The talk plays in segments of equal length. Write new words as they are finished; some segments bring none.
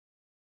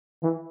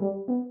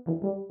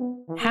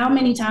how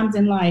many times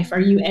in life are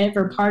you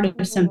ever part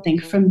of something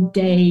from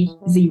day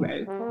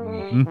zero?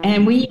 Mm-hmm.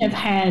 And we have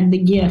had the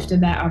gift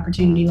of that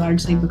opportunity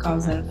largely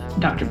because of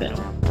Dr. Biddle.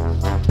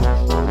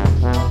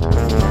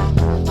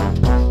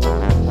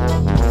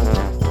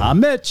 I'm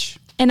Mitch.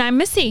 And I'm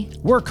Missy.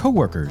 We're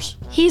coworkers.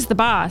 He's the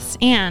boss,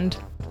 and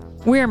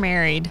we're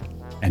married.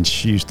 And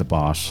she's the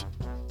boss.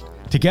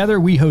 Together,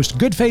 we host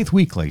Good Faith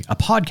Weekly, a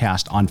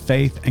podcast on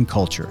faith and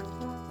culture.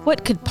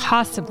 What could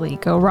possibly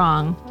go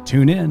wrong?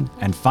 Tune in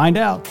and find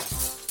out.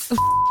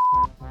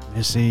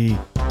 Missy.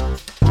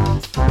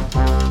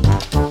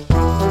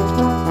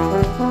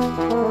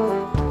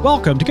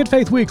 Welcome to Good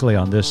Faith Weekly.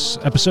 On this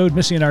episode,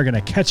 Missy and I are going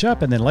to catch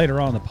up, and then later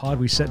on in the pod,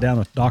 we sit down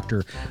with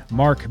Dr.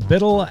 Mark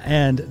Biddle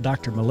and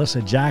Dr.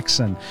 Melissa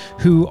Jackson,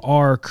 who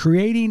are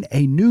creating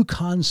a new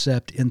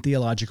concept in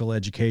theological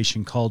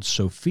education called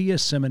Sophia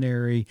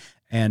Seminary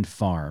and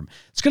Farm.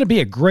 It's going to be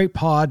a great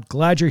pod.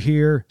 Glad you're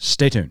here.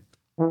 Stay tuned.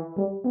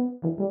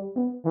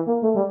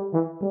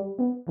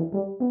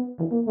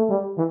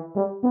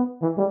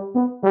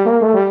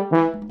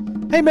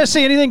 Hey,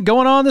 Missy, anything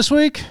going on this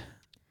week?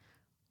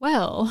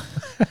 Well,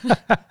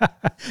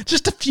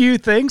 just a few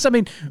things. I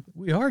mean,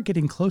 we are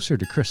getting closer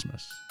to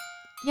Christmas.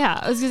 yeah,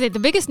 I was going to say the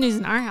biggest news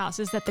in our house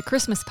is that the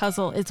Christmas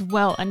puzzle is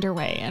well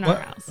underway in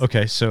our house.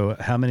 Okay, so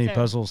how many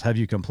puzzles have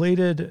you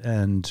completed,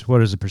 and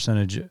what is the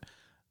percentage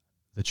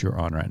that you're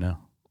on right now?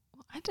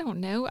 I don't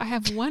know. I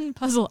have one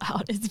puzzle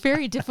out. It's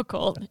very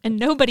difficult, and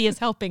nobody is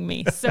helping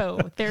me. So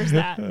there's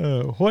that.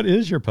 What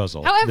is your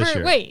puzzle?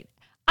 However, wait,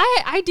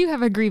 I do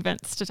have a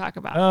grievance to talk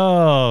about.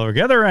 Oh,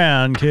 gather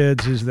around,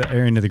 kids. Is the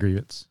airing of the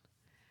grievance?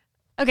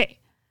 Okay,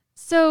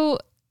 so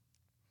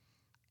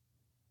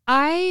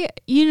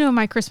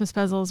my Christmas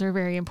puzzles are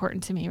very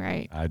important to me,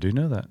 right? I do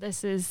know that.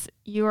 This is,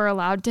 you are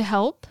allowed to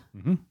help.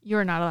 Mm-hmm. You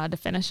are not allowed to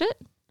finish it.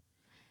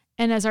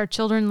 And as our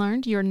children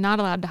learned, you're not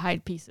allowed to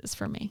hide pieces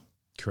from me.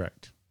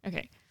 Correct.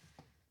 Okay.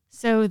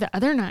 So the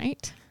other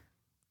night,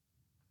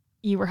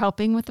 you were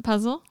helping with the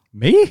puzzle.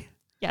 Me?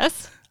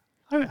 Yes.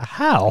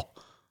 How?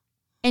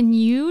 And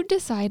you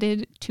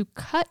decided to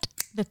cut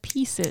the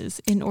pieces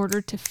in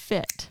order to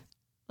fit.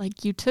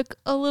 Like you took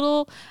a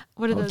little,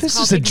 what are those This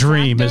called? is a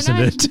dream, isn't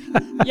it?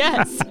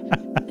 Yes.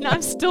 And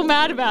I'm still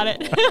mad about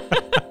it.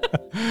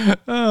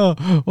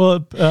 Oh,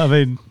 well,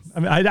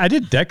 I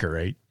did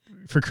decorate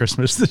for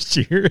Christmas this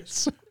year.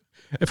 So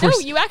no,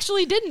 you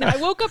actually didn't. I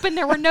woke up and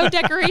there were no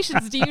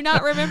decorations. Do you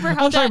not remember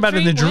how I was talking about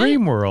in the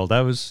dream went? world.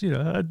 I was,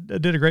 I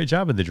did a great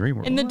job in the dream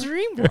world. In the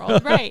dream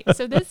world, right.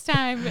 So this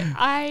time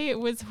I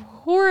was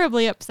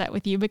horribly upset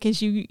with you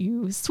because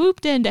you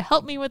swooped in to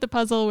help me with the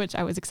puzzle, which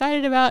I was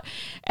excited about.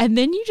 And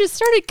then you just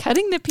started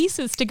cutting the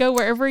pieces to go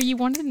wherever you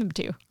wanted them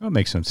to. Well, it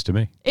makes sense to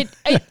me. It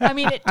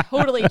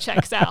totally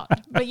checks out.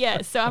 But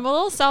yes, so I'm a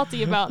little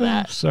salty about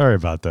that. Sorry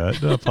about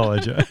that. I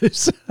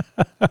apologize.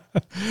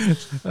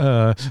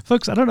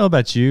 Folks, I don't know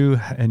about you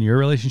and your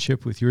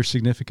relationship with your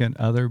significant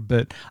other,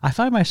 but I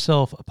find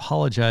myself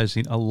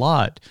apologizing a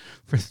lot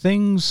for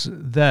things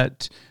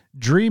that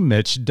Dream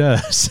Mitch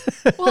does.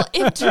 Well,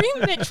 if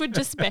Dream Mitch would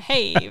just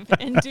behave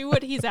and do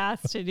what he's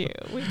asked to do,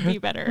 we'd be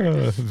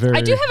better.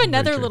 I do have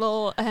another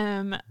little,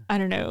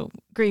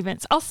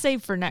 grievance. I'll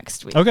save for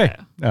next week. Okay.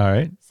 Though. All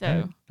right.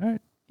 So, all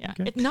right. Yeah,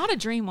 okay. It's not a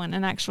dream one,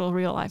 an actual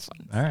real life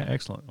one. All right,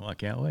 excellent. Well, I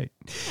can't wait.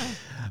 Yeah.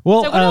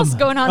 Well, so what else is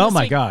going on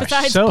this week gosh.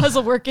 besides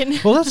puzzle working?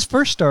 Well, let's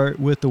first start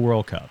with the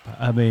World Cup.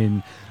 I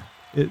mean,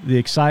 the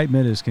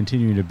excitement is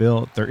continuing to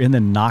build. They're in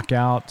the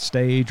knockout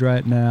stage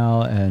right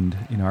now, and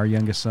our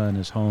youngest son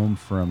is home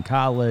from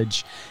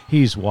college.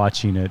 He's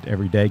watching it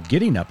every day,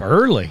 getting up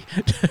early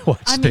to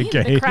watch the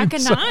game. The crack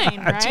of 9,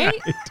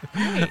 right?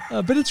 Right.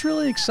 But it's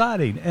really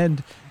exciting,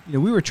 and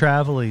we were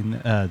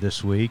traveling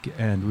this week,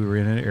 and we were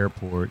in an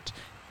airport.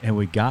 And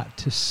we got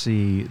to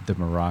see the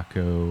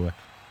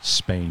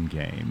Morocco-Spain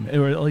game,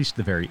 or at least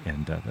the very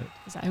end of it.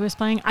 Is that who was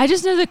playing? I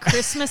just know the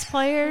Christmas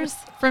players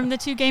from the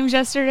 2 games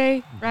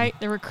yesterday, right?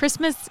 There were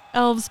Christmas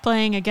elves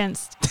playing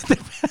against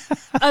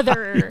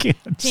other You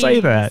can't teams.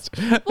 say that.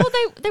 Well,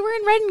 they were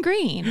in red and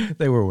green.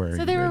 They were wearing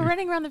So they green. were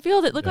running around the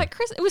field. It looked like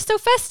Christmas. It was so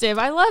festive.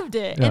 I loved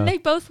it. Yeah. And they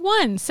both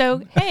won.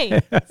 So,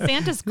 hey,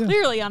 Santa's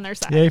clearly on their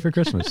side. Yay for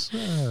Christmas.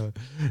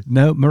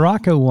 No,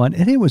 Morocco won,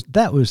 and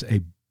that was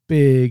a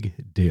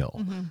big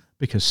deal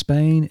because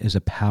Spain is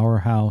a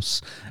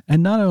powerhouse,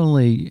 and not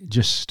only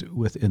just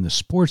within the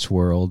sports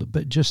world,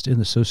 but just in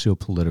the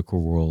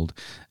socio-political world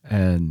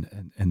and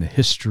the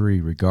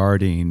history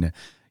regarding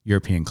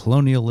European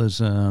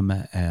colonialism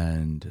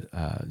and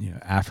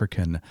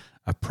African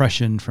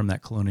oppression from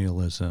that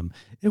colonialism.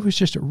 It was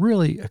just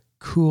really a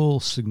cool,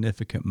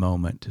 significant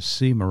moment to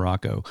see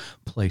Morocco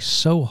play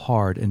so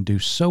hard and do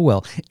so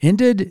well.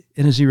 Ended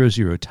in a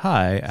 0-0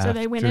 tie. So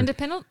they went into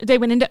penalty. They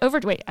went into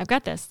overtime. Wait, I've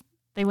got this.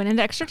 They went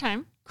into extra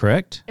time.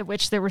 Correct. At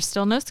which there was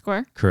still no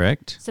score.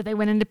 Correct. So they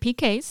went into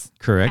PKs.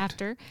 Correct.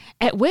 After.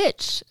 At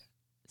which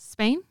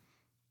Spain,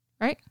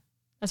 right?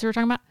 That's what we're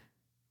talking about?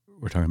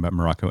 We're talking about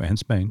Morocco and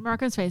Spain.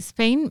 Morocco and Spain.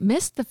 Spain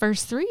missed the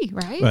first 3,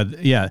 right?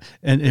 Yeah,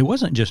 and it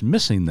wasn't just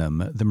missing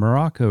them. The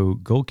Morocco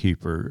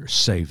goalkeeper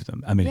saved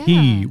them. I mean,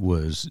 he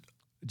was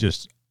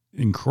just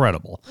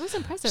incredible. It was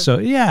impressive. So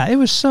yeah, it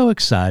was so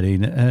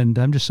exciting, and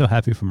I'm just so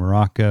happy for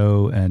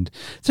Morocco, and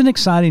it's an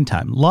exciting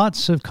time.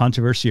 Lots of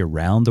controversy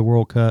around the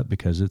World Cup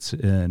because it's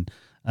in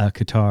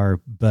Qatar,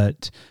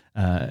 but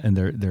and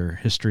their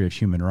history of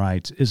human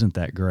rights isn't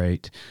that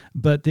great.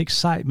 But the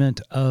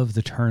excitement of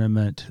the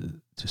tournament,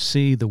 to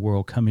see the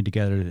world coming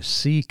together, to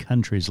see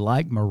countries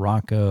like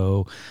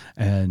Morocco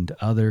and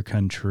other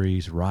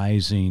countries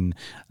rising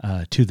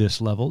to this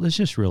level is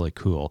just really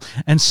cool.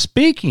 And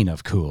speaking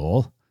of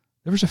cool,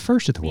 there was a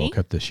first at the World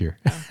Cup this year.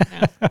 Oh,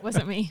 no, it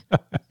wasn't me.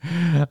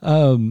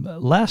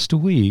 Last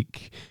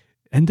week,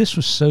 and this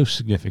was so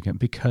significant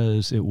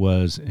because it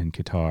was in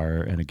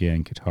Qatar, and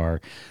again, Qatar,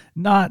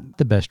 not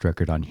the best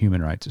record on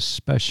human rights,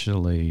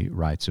 especially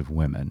rights of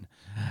women.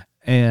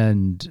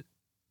 And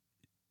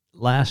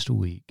last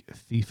week,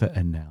 FIFA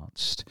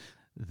announced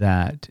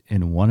that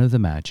in one of the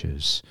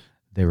matches,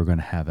 they were going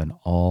to have an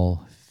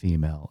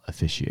all-female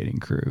officiating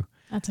crew.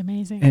 That's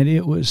amazing. And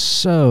it was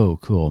so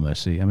cool,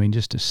 Missy. I mean,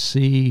 just to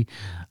see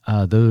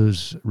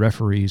those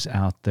referees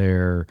out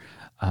there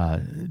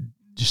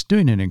just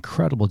doing an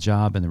incredible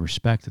job, and the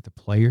respect that the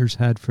players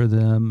had for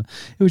them.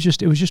 It was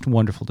just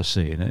wonderful to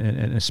see,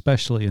 and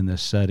especially in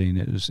this setting,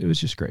 it was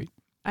just great.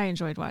 I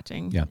enjoyed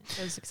watching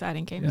those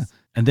exciting games. Yeah.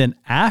 And then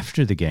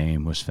after the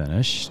game was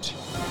finished,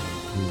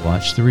 we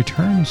watched the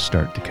returns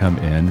start to come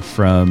in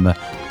from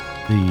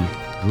the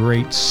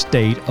great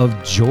state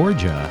of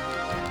Georgia.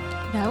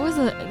 That was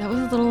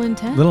a little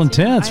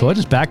intense. Well,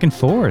 just back and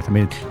forth. I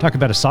mean, talk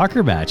about a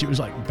soccer match. It was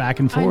like back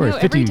and forth.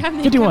 50,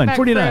 51,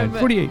 49,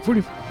 48,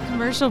 40.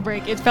 Commercial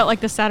break. It felt like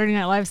the Saturday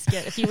Night Live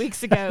skit a few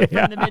weeks ago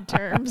from the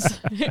midterms.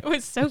 It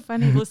was so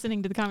funny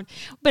listening to the comments.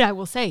 But I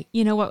will say,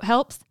 you know what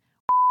helps?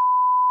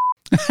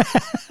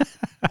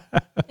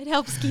 It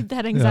helps keep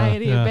that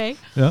anxiety at bay.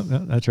 Yeah,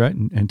 that's right.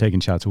 And taking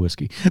shots of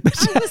whiskey. I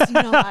was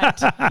not.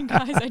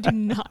 Guys, I do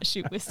not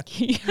shoot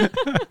whiskey.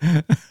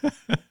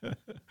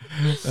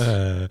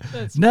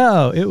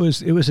 No, it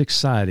was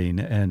exciting,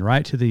 and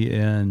right to the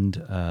end,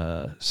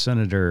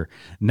 Senator-elect,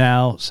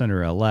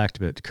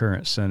 but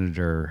current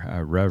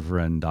Senator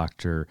Reverend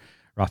Dr.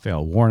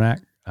 Raphael Warnock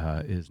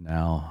is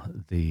now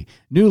the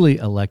newly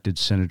elected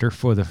senator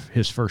for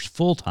his first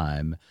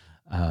full-time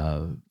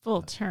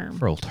full term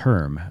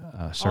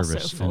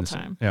service. Full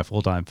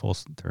time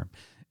term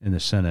in the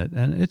Senate.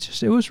 And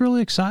it was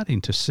really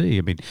exciting to see.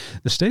 I mean,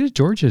 the state of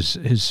Georgia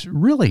is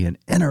really an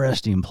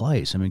interesting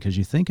place. I mean, because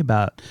you think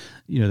about,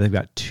 they've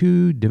got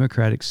 2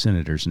 Democratic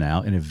senators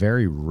now in a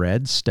very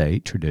red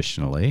state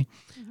traditionally,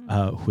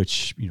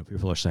 which,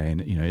 people are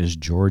saying, is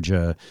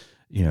Georgia,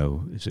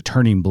 is it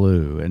turning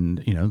blue?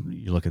 And,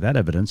 you look at that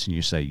evidence and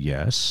you say,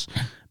 yes.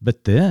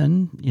 But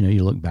then,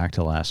 you look back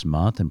to last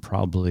month, and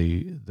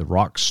probably the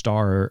rock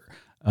star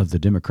of the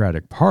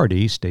Democratic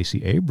Party,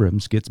 Stacey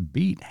Abrams, gets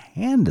beat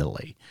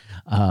handily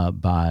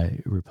by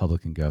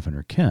Republican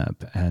Governor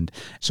Kemp. And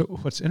so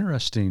what's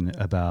interesting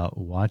about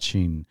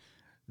watching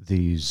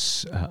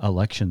these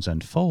elections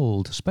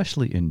unfold,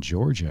 especially in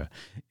Georgia,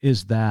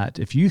 is that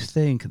if you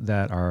think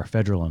that our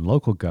federal and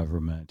local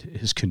government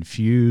is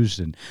confused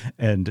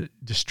and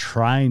just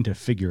trying to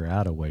figure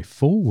out a way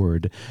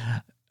forward,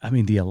 I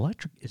mean, the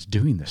electorate is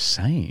doing the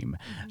same.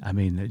 I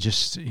mean,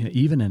 just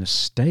even in a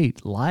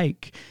state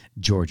like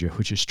Georgia,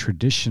 which is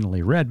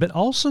traditionally red, but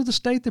also the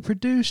state that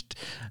produced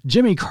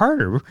Jimmy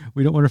Carter.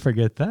 We don't want to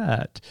forget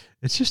that.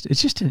 It's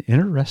just an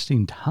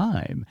interesting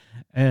time,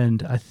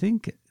 and I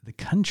think the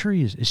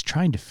country is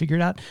trying to figure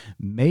it out.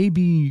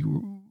 Maybe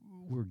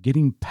we're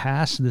getting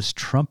past this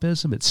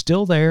Trumpism. It's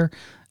still there.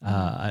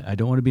 I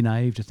don't want to be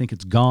naive to think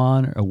it's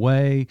gone or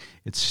away.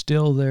 It's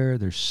still there.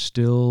 There's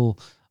still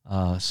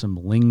some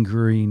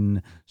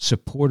lingering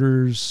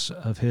supporters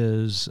of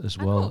his as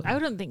well. I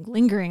don't think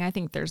lingering. I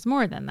think there's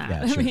more than that.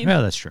 Yeah, sure.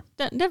 That's true.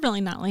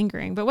 Definitely not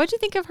lingering. But what do you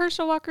think of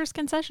Herschel Walker's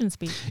concession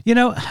speech?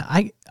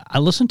 I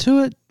listened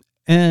to it,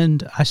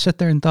 and I sat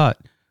there and thought,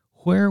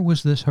 where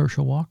was this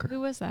Herschel Walker?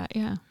 Who was that?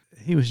 Yeah.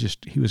 He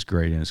was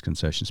great in his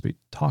concession speech.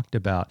 Talked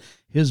about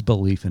his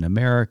belief in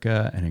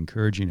America and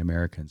encouraging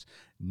Americans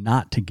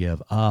not to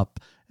give up.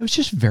 It was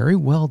just very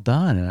well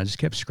done. And I just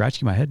kept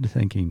scratching my head and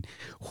thinking,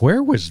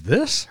 where was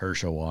this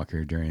Herschel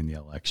Walker during the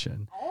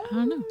election? I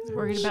don't know. He's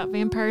worried about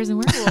vampires and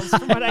werewolves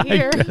from what I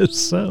hear.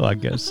 I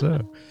guess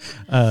so.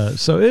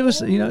 So it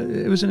was,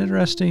 it was an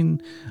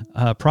interesting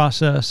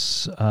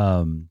process.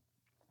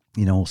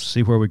 We'll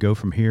see where we go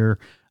from here.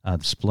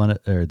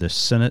 The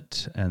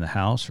Senate and the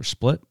House are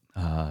split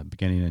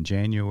beginning in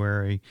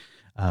January,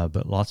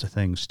 but lots of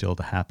things still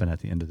to happen at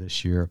the end of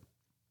this year.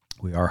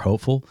 We are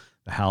hopeful.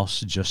 The House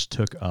just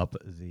took up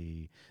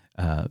the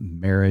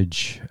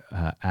Marriage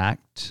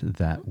Act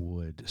that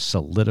would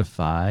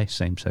solidify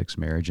same-sex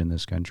marriage in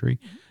this country.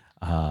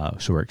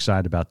 So we're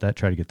excited about that.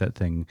 Try to get that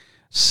thing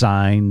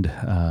signed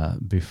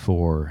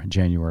before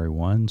January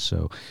 1.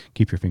 So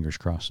keep your fingers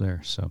crossed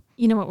there. So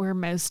you know what we're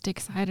most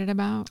excited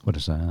about? What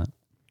is that?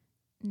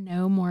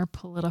 No more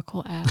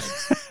political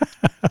ads.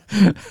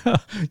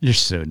 You're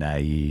so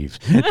naive.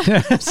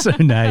 So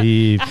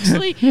naive.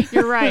 Actually,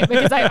 you're right,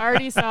 because I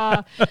already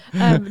saw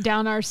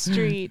down our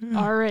street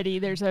already,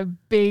 there's a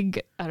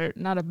big,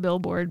 not a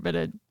billboard, but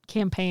a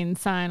campaign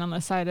sign on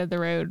the side of the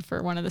road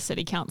for one of the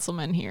city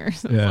councilmen here.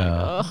 So it's like,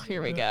 oh,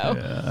 here we go.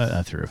 Yeah,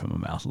 I threw up in my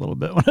mouth a little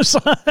bit when I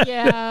saw it.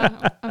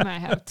 Yeah, I might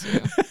have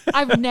to.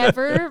 I've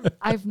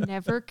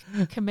never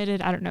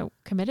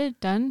committed,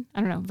 done,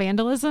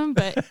 vandalism,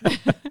 but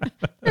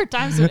there are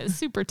times when it's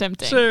super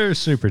tempting. So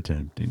super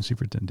tempting.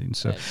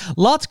 So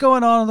lots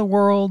going on in the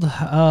world.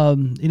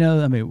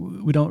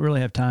 We don't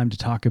really have time to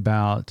talk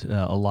about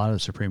a lot of the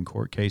Supreme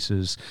Court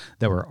cases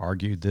that were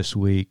argued this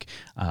week,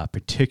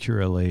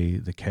 particularly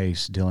the case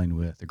dealing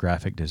with the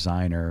graphic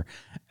designer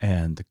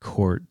and the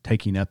court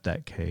taking up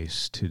that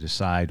case to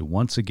decide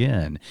once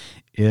again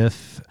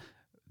if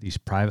these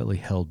privately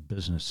held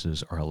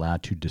businesses are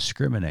allowed to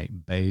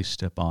discriminate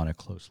based upon a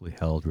closely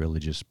held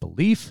religious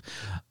belief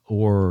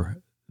or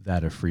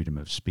that of freedom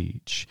of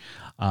speech.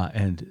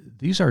 And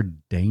these are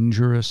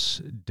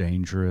dangerous.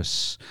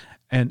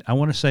 And I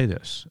want to say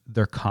this,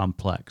 they're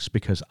complex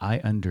because I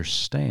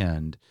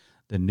understand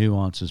the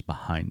nuances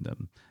behind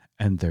them,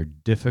 and they're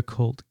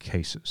difficult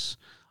cases.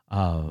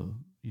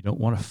 You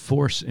don't want to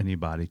force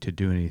anybody to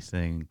do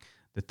anything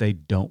that they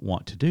don't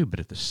want to do,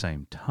 but at the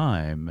same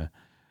time,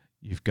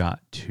 you've got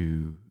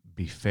to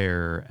be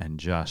fair and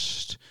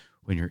just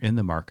when you're in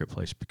the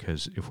marketplace,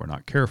 because if we're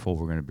not careful,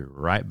 we're going to be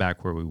right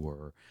back where we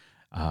were,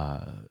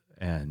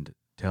 and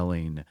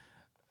telling,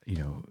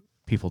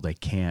 people they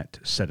can't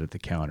sit at the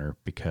counter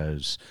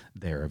because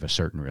they're of a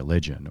certain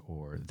religion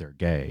or they're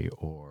gay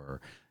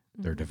or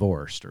they're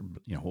divorced or,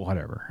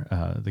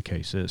 whatever the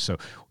case is. So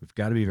we've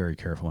got to be very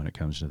careful when it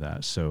comes to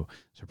that. So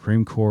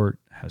Supreme Court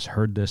has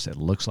heard this. It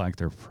looks like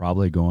they're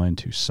probably going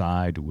to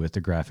side with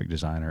the graphic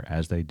designer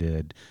as they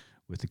did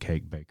with the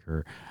cake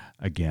baker.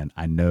 Again,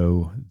 I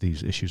know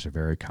these issues are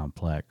very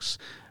complex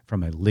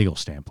from a legal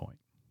standpoint.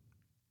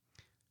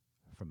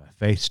 From a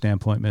faith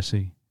standpoint,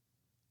 Missy,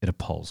 it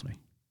appalls me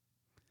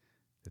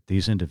that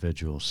these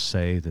individuals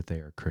say that they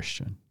are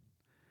Christian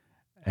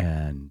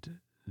and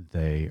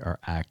they are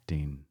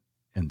acting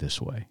in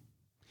this way.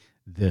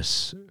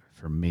 This,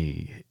 for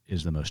me,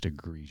 is the most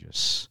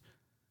egregious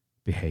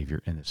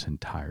behavior in this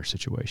entire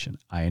situation.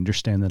 I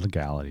understand the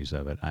legalities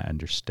of it. I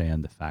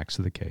understand the facts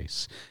of the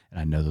case, and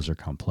I know those are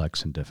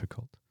complex and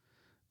difficult.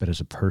 But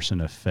as a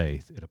person of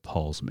faith, it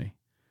appalls me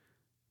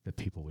that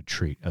people would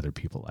treat other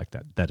people like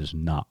that. That is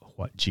not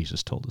what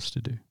Jesus told us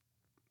to do.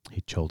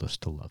 He told us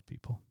to love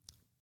people.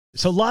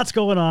 So lots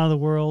going on in the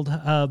world,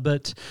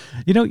 but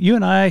you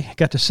and I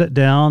got to sit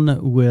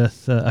down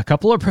with a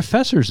couple of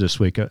professors this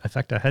week. In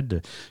fact, I had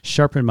to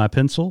sharpen my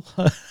pencil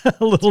a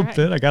little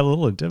bit. I got a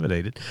little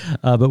intimidated,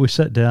 but we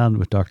sat down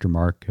with Dr.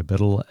 Mark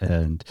Biddle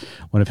and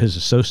one of his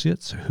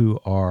associates who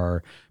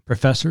are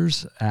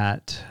professors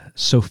at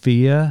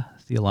Sophia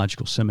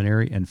Theological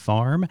Seminary and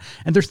Farm,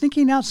 and they're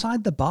thinking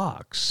outside the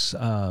box.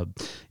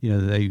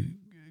 They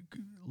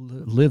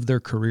live their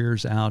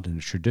careers out in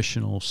a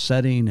traditional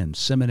setting and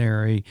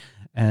seminary.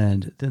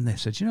 And then they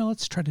said,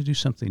 let's try to do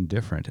something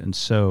different. And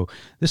so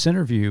this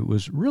interview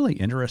was really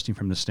interesting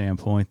from the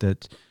standpoint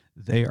that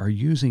they are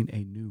using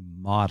a new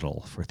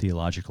model for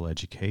theological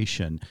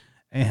education.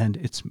 And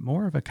it's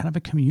more of a kind of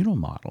a communal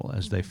model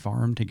as they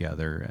farm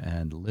together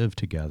and live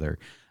together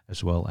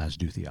as well as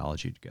do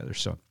theology together.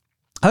 So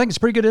I think it's a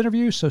pretty good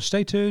interview. So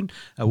stay tuned.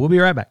 We'll be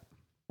right back.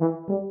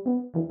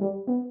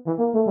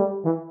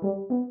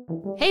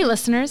 Hey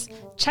listeners,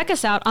 check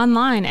us out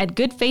online at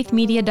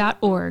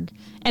goodfaithmedia.org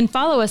and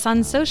follow us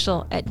on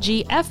social at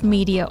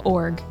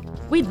gfmedia.org.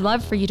 We'd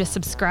love for you to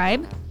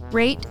subscribe,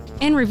 rate,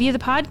 and review the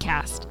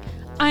podcast.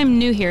 I'm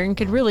new here and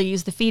could really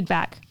use the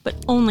feedback, but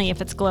only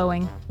if it's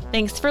glowing.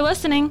 Thanks for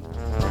listening.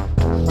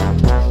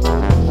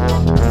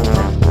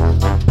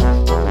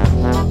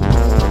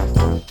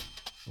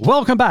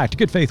 Welcome back to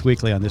Good Faith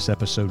Weekly. On this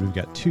episode, we've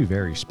got two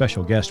very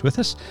special guests with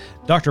us.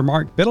 Dr.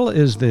 Mark Biddle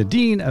is the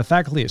Dean of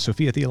Faculty at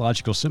Sophia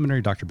Theological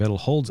Seminary. Dr. Biddle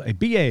holds a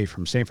BA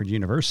from Stanford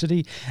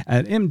University,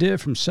 an MDiv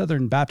from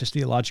Southern Baptist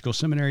Theological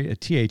Seminary, a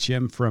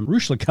THM from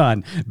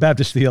Rushlikan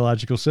Baptist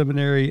Theological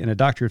Seminary, and a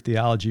Doctor of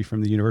Theology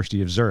from the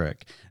University of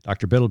Zurich.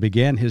 Dr. Biddle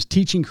began his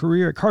teaching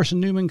career at Carson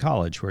Newman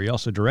College, where he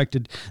also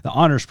directed the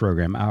honors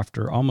program.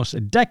 After almost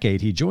a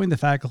decade, he joined the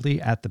faculty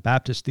at the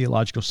Baptist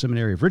Theological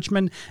Seminary of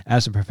Richmond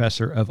as a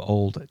professor of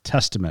Old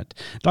Testament.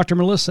 Dr.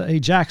 Melissa A.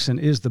 Jackson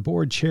is the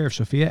board chair of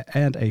Sophia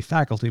and a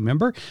faculty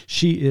member.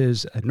 She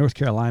is a North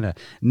Carolina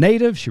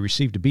native. She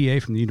received a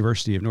BA from the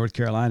University of North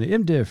Carolina,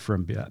 MDiv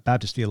from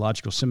Baptist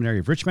Theological Seminary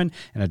of Richmond,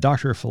 and a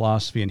Doctor of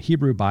Philosophy and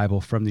Hebrew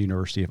Bible from the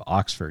University of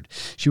Oxford.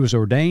 She was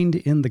ordained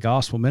in the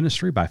gospel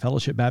ministry by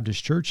Fellowship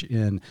Baptist Church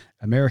in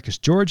Americus,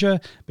 Georgia.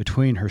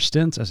 Between her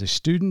stints as a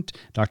student,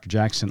 Dr.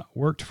 Jackson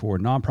worked for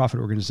nonprofit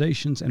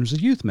organizations and was a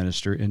youth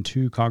minister in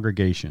 2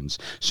 congregations.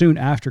 Soon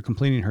after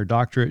completing her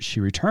doctorate, she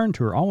returned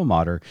to her alma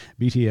mater,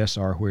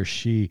 BTSR, where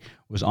she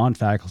was on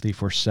faculty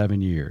for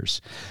 7 years.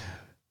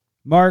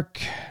 Mark,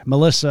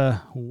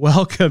 Melissa,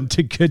 welcome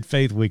to Good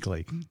Faith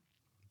Weekly.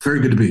 Very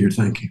good to be here.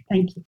 Thank you.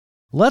 Thank you.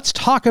 Let's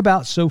talk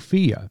about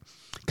Sophia.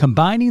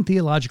 Combining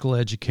theological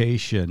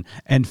education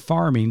and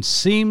farming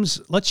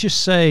seems, let's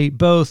just say,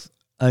 both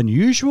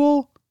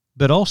unusual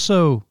but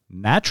also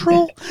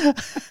natural.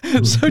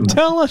 So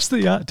tell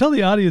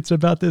the audience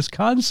about this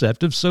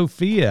concept of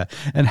Sophia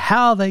and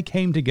how they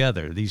came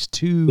together, these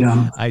two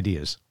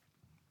ideas.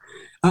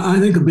 I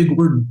think a big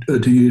word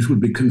to use would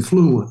be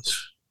confluence,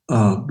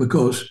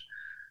 because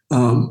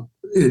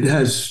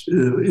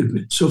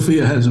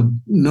Sophia has a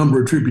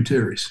number of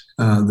tributaries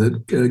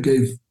that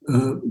gave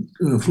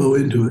flow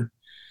into it.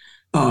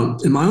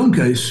 In my own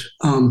case,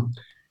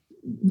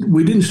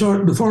 we didn't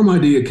start, the farm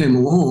idea came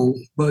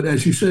along, but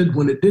as you said,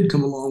 when it did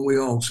come along, we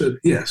all said,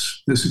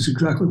 yes, this is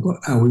exactly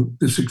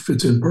this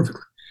fits in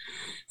perfectly.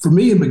 For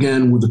me, it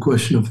began with the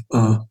question of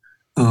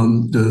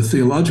the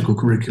theological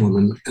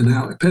curriculum and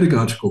how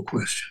pedagogical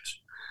questions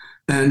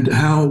and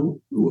how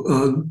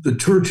the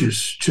church is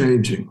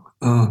changing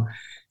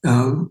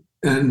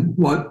and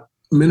what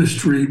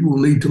ministry will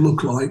need to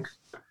look like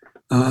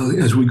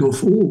as we go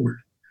forward.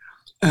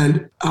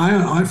 And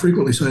I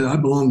frequently say that I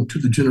belong to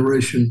the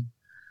generation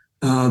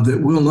that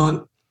will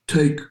not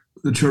take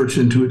the church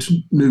into its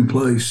new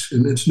place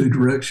and its new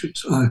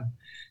directions.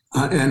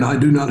 And I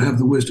do not have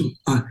the wisdom.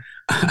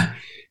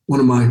 One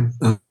of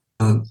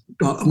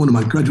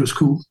my graduate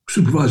school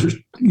supervisors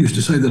used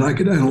to say that I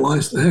could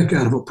analyze the heck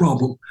out of a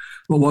problem,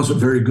 but wasn't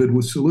very good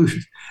with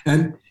solutions.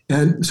 And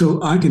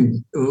so I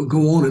can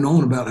go on and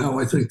on about how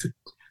I think that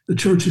the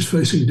church is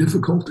facing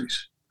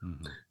difficulties.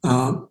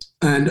 Mm-hmm.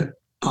 And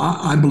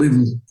I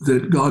believe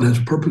that God has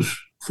a purpose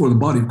for the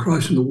body of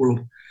Christ in the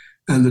world,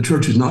 and the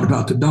church is not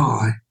about to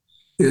die.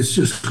 It's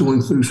just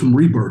going through some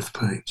rebirth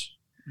pains.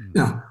 Mm-hmm.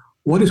 Now,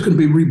 what it's going to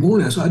be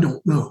reborn as, I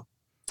don't know.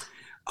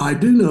 I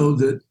do know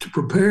that to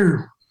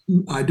prepare,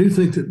 I do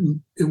think that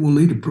it will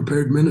need a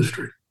prepared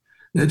ministry,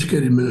 an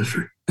educated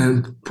ministry,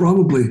 and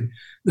probably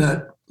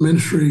that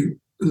ministry,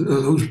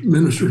 those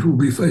ministers will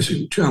be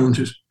facing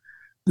challenges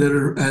that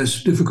are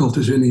as difficult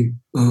as any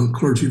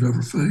clergy have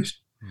ever faced.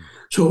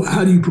 So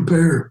how do you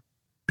prepare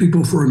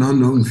people for an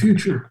unknown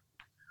future?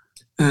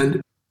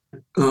 And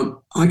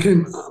I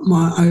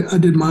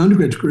did my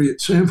undergrad degree at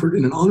Samford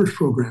in an honors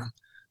program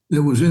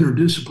that was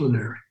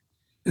interdisciplinary.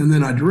 And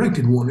then I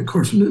directed one at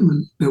Carson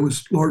Newman that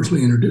was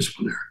largely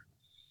interdisciplinary.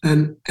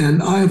 And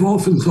I have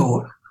often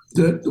thought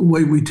that the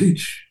way we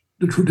teach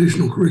the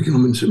traditional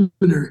curriculum in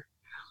seminary,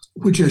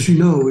 which, as you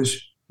know,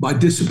 is by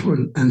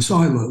discipline and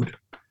siloed,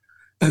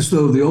 as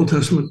though the Old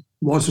Testament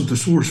wasn't the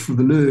source for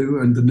the new,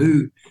 and the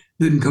new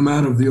didn't come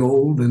out of the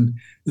old, and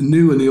the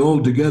new and the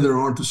old together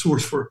aren't the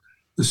source for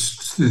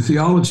the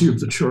theology of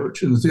the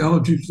church, and the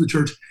theology of the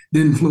church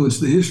did influence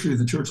the history of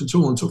the church, and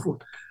so on and so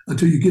forth,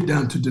 until you get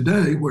down to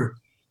today, where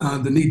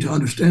the need to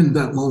understand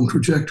that long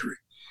trajectory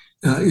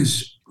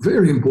is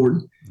very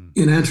important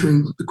in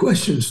answering the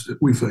questions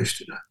that we face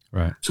today.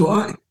 Right.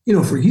 So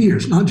for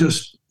years, not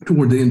just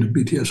toward the end of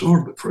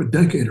BTSR, but for a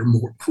decade or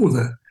more before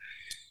that,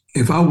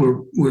 if I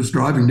was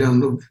driving down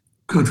the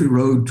country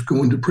road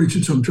going to preach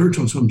in some church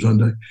on some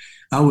Sunday,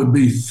 I would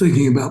be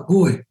thinking about,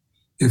 boy,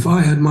 if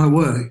I had my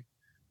way,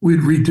 we'd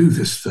redo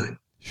this thing.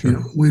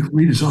 Sure. We'd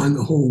redesign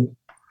the whole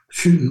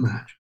shooting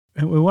match.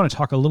 And we want to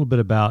talk a little bit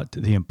about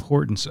the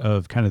importance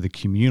of kind of the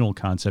communal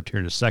concept here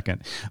in a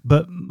second.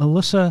 But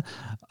Melissa,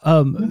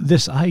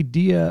 this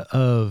idea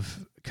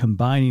of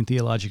combining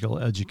theological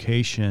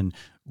education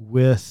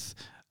with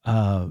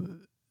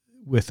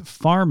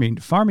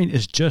farming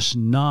is just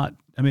not,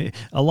 I mean,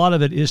 a lot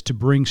of it is to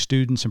bring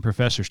students and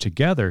professors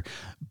together,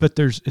 but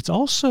it's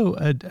also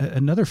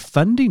another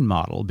funding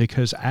model,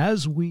 because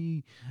as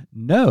we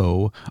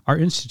know, our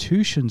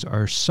institutions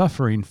are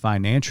suffering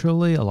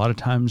financially. A lot of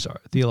times our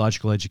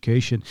theological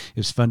education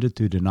is funded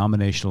through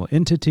denominational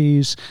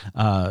entities,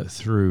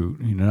 through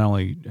not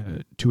only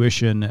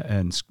tuition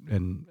and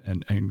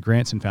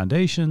grants and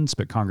foundations,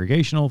 but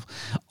congregational.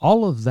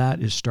 All of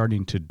that is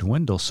starting to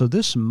dwindle. So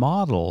this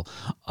model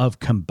of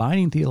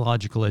combining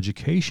theological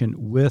education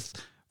with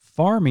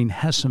farming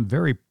has some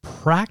very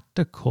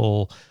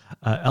practical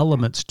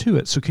elements to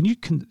it. So can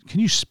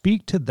you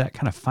speak to that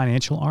kind of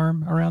financial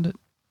arm around it?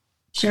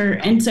 Sure.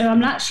 And so I'm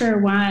not sure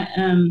why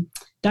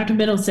Dr.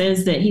 Biddle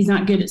says that he's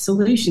not good at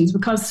solutions,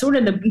 because sort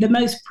of the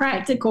most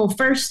practical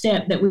first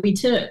step that we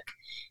took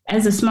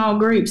as a small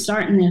group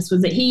starting this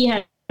was that he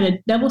had a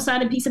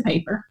double-sided piece of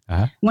paper.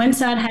 Uh-huh. One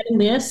side had a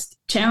list,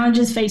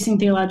 challenges facing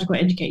theological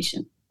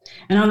education.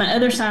 And on the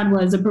other side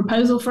was a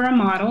proposal for a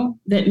model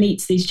that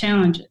meets these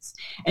challenges.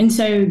 And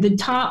so the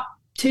top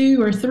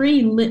 2 or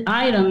 3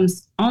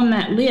 items on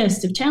that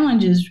list of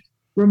challenges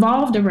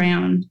revolved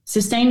around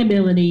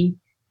sustainability,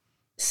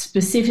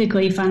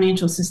 specifically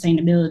financial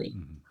sustainability.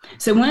 Mm-hmm.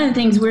 So one of the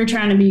things we're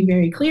trying to be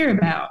very clear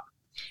about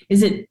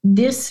is that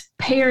this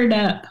paired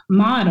up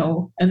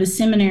model of a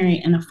seminary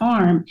and a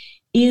farm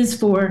is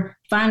for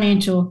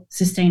financial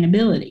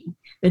sustainability,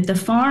 that the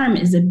farm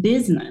is a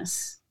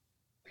business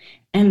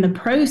and the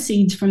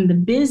proceeds from the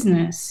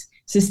business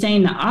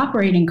sustain the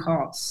operating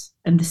costs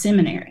of the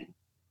seminary,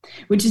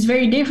 which is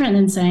very different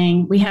than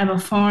saying we have a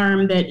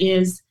farm that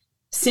is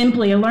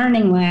simply a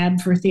learning lab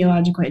for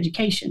theological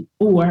education,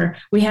 or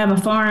we have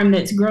a farm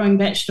that's growing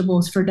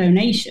vegetables for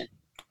donation.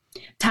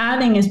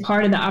 Tithing is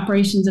part of the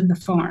operations of the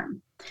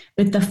farm,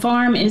 but the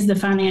farm is the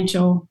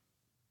financial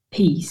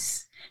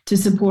piece to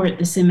support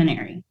the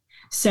seminary.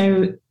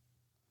 So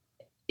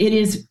it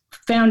is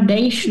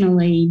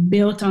foundationally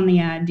built on the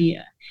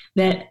idea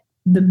that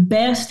the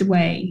best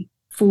way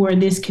for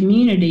this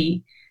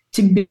community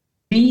to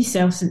be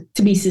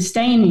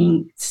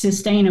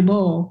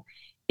sustainable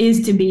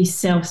is to be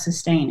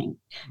self-sustaining,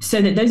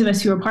 so that those of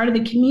us who are part of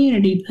the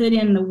community put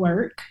in the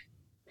work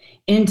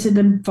into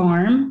the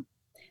farm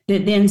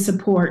that then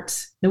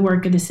supports the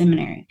work of the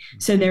seminary.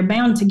 So they're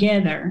bound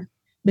together,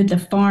 but the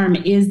farm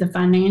is the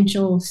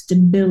financial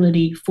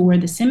stability for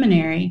the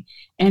seminary.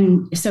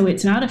 And so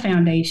it's not a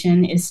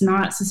foundation. It's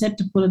not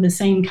susceptible to the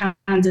same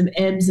kinds of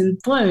ebbs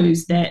and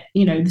flows that,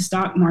 the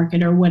stock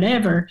market or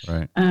whatever,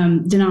 right.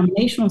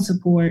 Denominational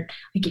support,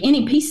 like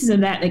any pieces of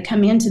that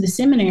come into the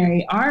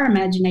seminary. Our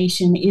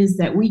imagination is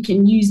that we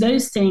can use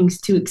those things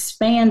to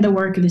expand the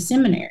work of the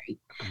seminary.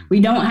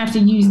 We don't have to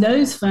use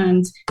those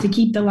funds to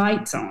keep the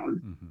lights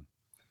on. Mm-hmm.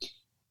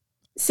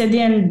 So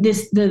then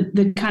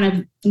the kind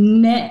of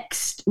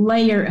next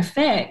layer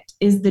effect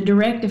is the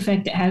direct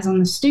effect it has on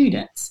the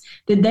students,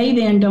 that they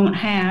then don't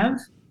have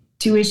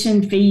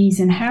tuition fees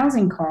and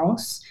housing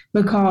costs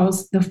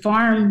because the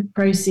farm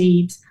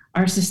proceeds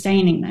are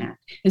sustaining that.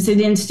 And so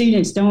then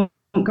students don't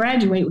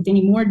graduate with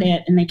any more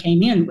debt than they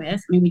came in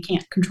with. I mean, we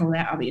can't control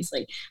that,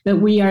 obviously, but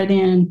we are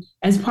then,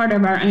 as part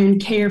of our own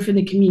care for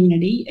the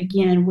community,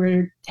 again,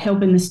 we're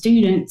helping the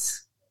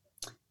students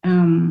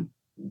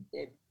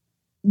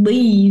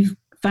leave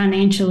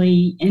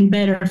financially in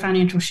better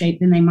financial shape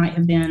than they might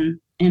have been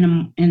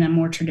in a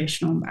more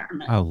traditional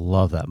environment. I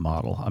love that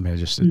model. I mean,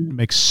 it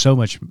makes so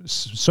much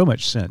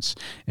sense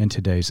in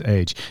today's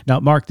age. Now,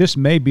 Mark, this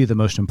may be the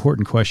most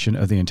important question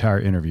of the entire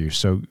interview.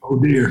 So, oh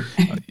dear,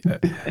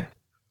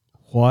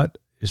 what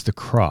is the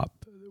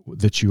crop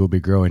that you will be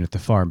growing at the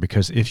farm?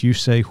 Because if you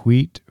say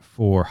wheat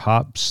for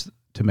hops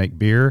to make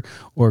beer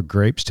or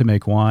grapes to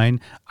make wine,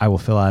 I will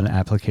fill out an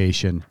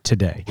application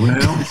today.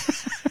 Well,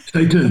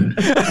 stay tuned.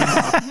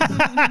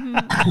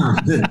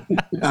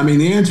 I mean,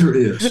 the answer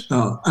is,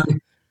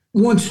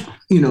 once,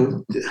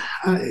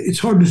 it's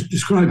hard to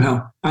describe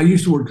how I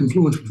used the word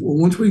confluence before.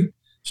 Once we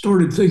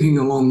started thinking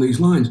along these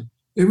lines,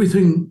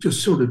 everything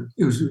just sort of,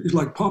 it was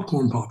like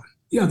popcorn popping.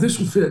 Yeah, this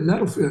will fit and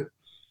that'll fit.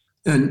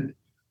 And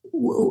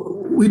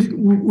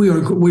we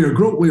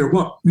are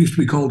what used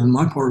to be called in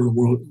my part of the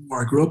world,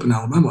 where I grew up in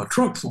Alabama, a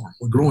truck farm.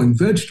 We're growing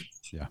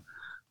vegetables. Yeah.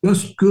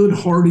 Just good,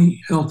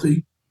 hearty,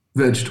 healthy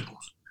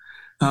vegetables.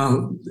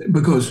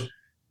 Because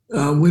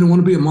we don't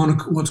want to be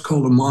what's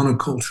called a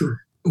monoculture.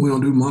 We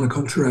don't do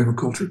monoculture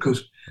agriculture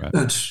because right.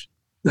 that's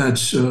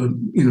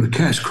the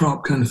cash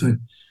crop kind of thing.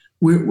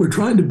 We're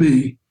trying to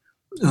be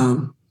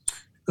the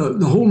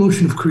whole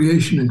notion of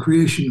creation and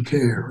creation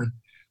care and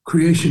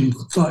creation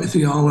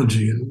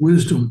theology and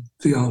wisdom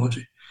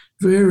theology,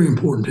 very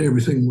important to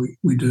everything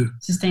we do.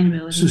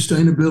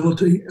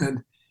 Sustainability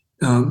and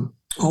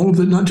all of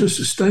it, not just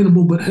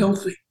sustainable, but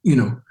healthy,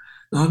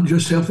 not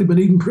just healthy, but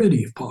even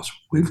pretty if possible.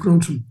 We've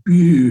grown some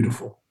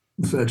beautiful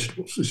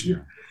vegetables this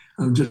year.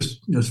 I've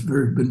just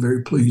been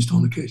very pleased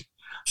on occasion.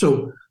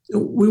 So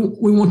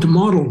we want to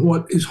model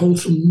what is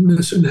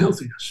wholesomeness and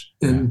healthiness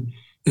in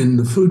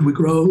the food we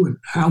grow and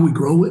how we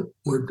grow it.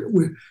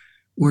 We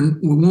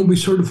won't be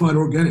certified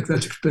organic.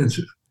 That's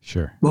expensive.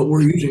 Sure. But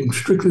we're using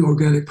strictly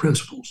organic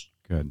principles.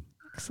 Good.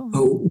 Excellent.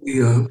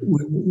 We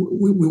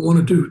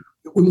want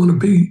to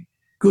be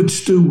good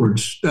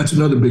stewards. That's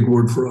another big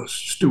word for us,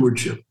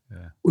 stewardship.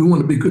 Yeah. We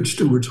want to be good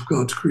stewards of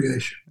God's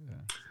creation.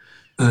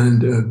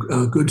 And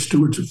good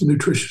stewards of the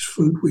nutritious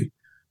food we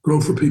grow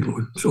for people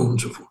and so on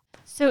and so forth.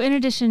 So in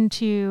addition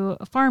to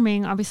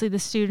farming, obviously the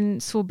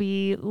students will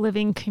be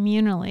living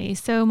communally.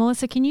 So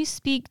Melissa, can you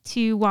speak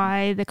to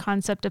why the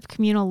concept of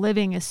communal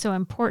living is so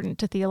important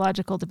to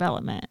theological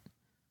development?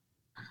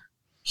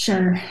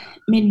 Sure. I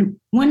mean,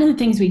 one of the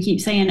things we keep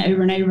saying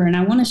over and over, and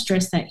I want to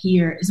stress that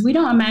here, is we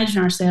don't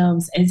imagine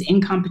ourselves as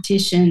in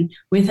competition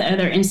with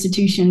other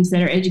institutions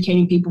that are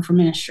educating people for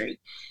ministry,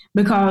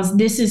 because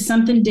this is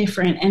something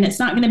different and it's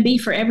not going to be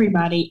for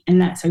everybody,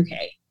 and that's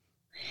okay.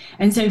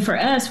 And so for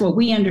us, what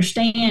we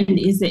understand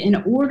is that in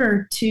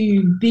order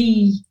to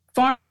be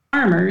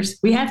farmers,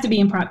 we have to be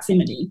in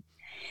proximity,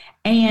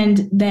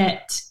 and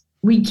that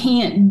we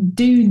can't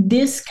do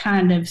this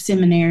kind of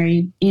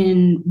seminary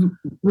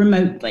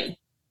remotely.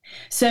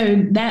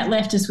 So that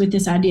left us with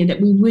this idea that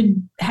we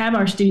would have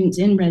our students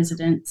in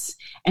residence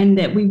and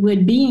that we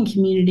would be in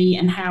community,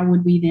 and how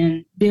would we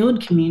then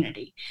build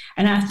community?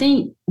 And I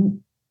think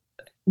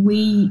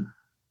in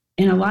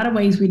a lot of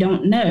ways, we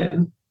don't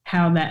know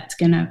how that's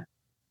going to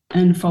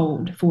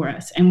unfold for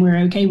us, and we're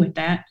okay with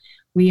that.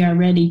 We are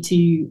ready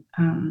to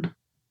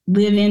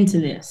live into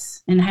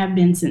this and have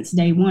been since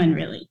day one,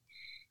 really.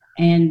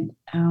 And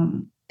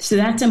so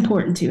that's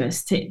important to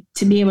us,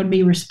 to be able to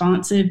be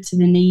responsive to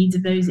the needs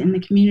of those in the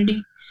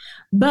community.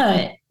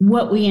 But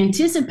what we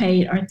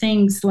anticipate are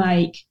things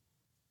like,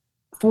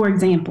 for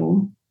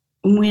example,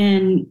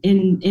 when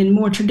in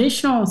more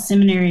traditional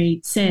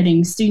seminary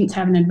settings, students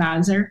have an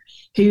advisor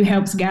who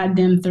helps guide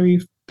them through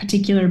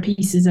particular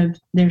pieces of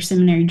their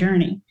seminary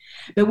journey.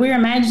 But we're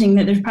imagining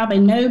that there's probably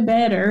no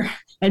better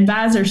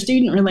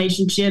advisor-student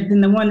relationship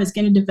than the one that's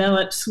going to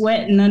develop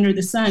sweating under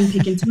the sun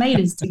picking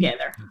tomatoes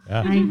together.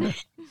 Yeah.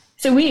 Right?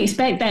 So we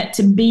expect that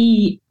to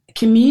be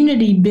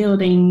community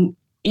building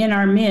in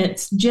our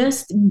midst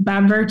just by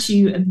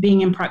virtue of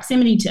being in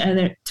proximity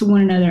to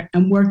one another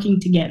and working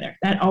together.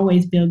 That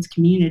always builds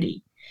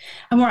community.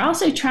 And we're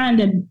also trying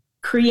to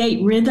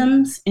create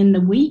rhythms in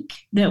the week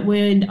that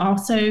would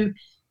also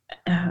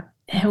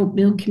help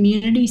build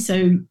community.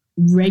 So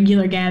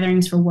regular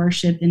gatherings for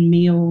worship and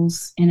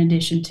meals in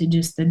addition to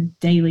just the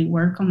daily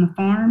work on the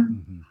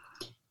farm.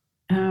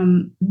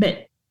 Mm-hmm.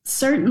 But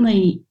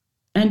certainly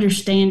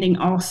understanding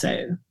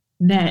also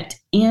that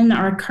in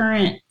our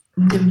current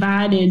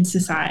divided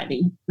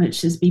society,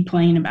 let's just be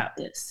plain about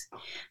this,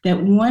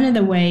 that one of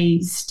the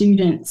ways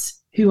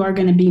students who are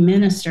going to be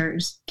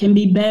ministers can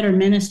be better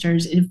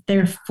ministers if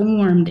they're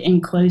formed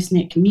in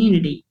close-knit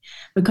community,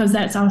 because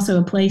that's also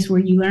a place where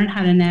you learn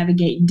how to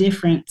navigate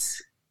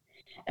difference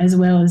as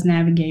well as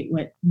navigate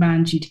what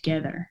binds you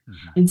together.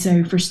 Mm-hmm. And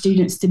so for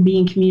students to be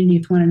in community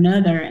with one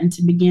another and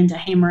to begin to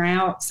hammer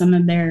out some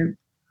of their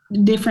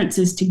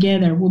differences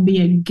together will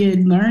be a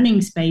good learning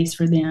space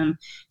for them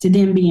to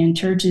then be in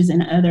churches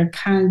and other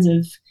kinds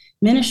of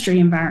ministry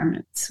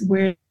environments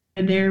where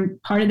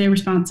part of their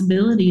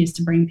responsibility is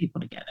to bring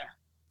people together.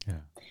 Yeah.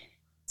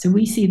 So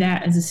we see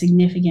that as a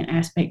significant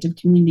aspect of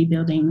community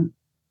building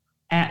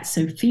at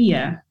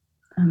Sophia,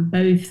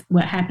 both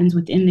what happens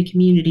within the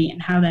community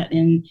and how that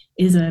then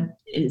is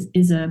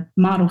a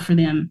model for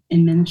them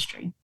in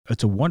ministry.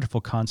 It's a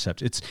wonderful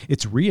concept. It's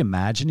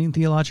reimagining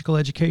theological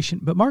education.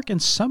 But Mark, in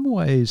some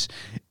ways,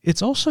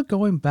 it's also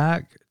going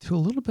back to a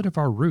little bit of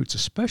our roots,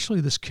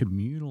 especially this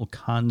communal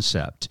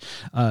concept.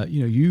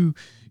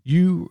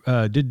 You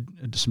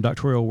did some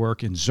doctoral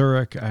work in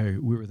Zurich.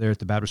 We were there at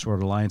the Baptist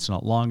World Alliance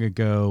not long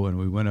ago, and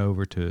we went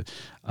over to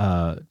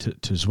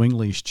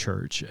Zwingli's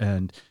church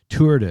and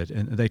toured it.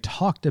 And they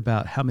talked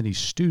about how many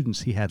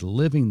students he had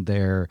living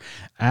there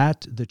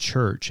at the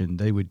church,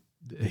 and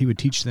he would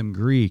teach them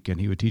Greek and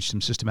he would teach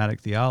them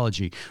systematic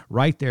theology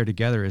right there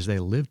together as they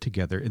lived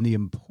together. And the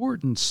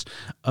importance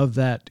of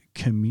that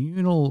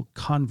communal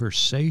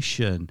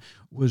conversation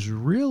was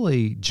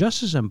really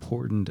just as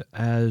important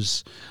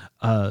as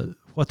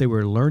what they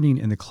were learning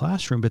in the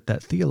classroom, but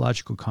that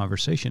theological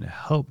conversation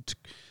helped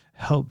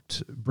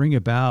bring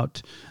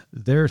about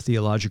their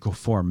theological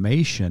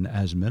formation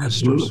as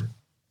ministers. Absolutely.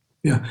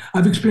 Yeah,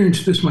 I've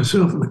experienced this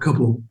myself in a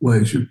couple of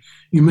ways.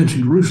 You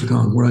mentioned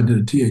RuSLCon, where I did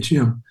a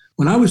THM.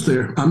 When I was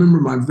there, I remember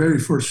my very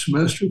first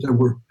semester, there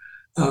were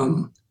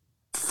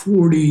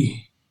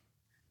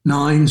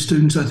 49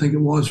 students, I think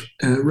it was,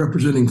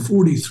 representing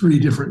 43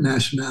 different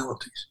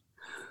nationalities.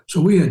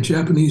 So we had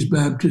Japanese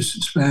Baptists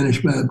and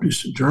Spanish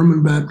Baptists and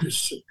German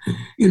Baptists,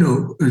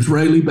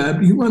 Israeli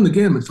Baptists. You run the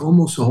gamut.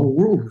 Almost the whole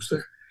world was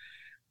there.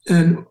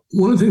 And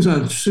one of the things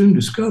I soon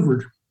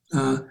discovered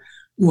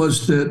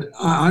was that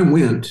I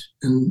went,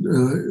 and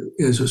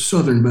as a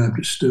Southern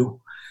Baptist still,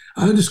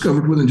 I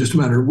discovered within just a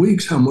matter of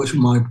weeks how much of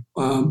my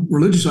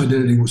religious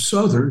identity was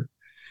Southern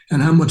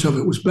and how much of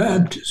it was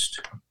Baptist.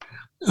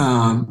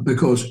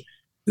 Because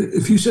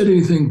if you said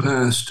anything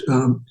past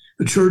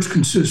the church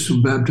consists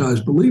of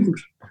baptized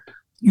believers,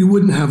 you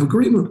wouldn't have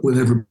agreement with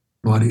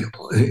everybody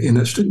in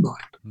that student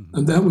body. Mm-hmm.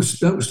 And that was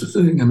the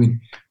thing. I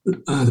mean,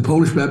 the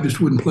Polish Baptists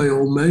wouldn't play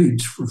old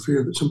maids for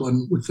fear that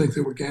somebody would think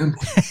they were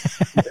gambling.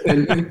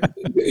 and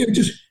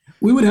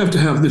we would have to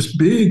have this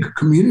big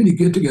community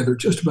get together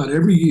just about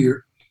every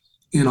year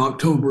in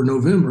October,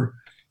 November,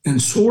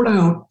 and sort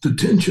out the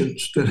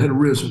tensions that had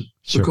arisen.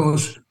 Sure.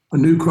 Because a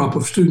new crop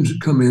of students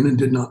had come in and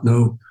did not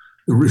know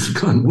the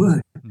RuSLCon way.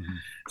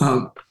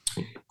 Mm-hmm.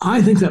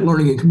 I think that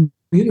learning in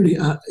community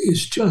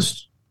is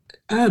just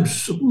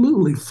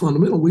absolutely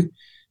fundamental.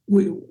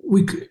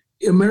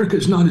 America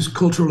is not as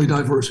culturally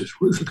diverse as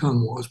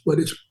RuSLCon was, but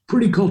it's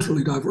pretty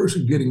culturally diverse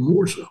and getting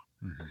more so.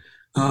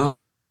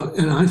 Mm-hmm.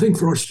 And I think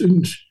for our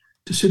students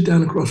to sit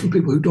down across from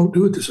people who don't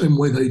do it the same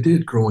way they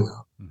did growing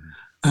up, mm-hmm.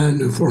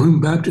 and for whom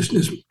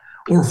Baptistism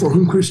or for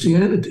whom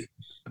Christianity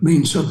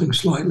means something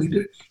slightly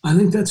different, I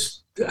think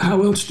that's,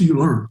 how else do you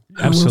learn?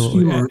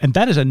 Absolutely. And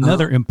that is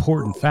another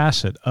important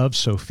facet of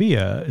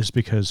Sophia, is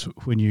because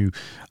when you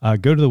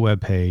go to the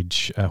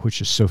webpage,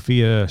 which is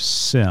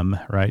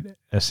SophiaSem, right?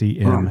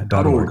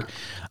 SEM.org.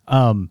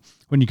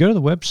 When you go to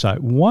the website,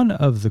 one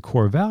of the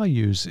core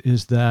values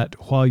is that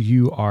while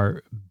you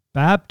are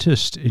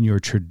Baptist in your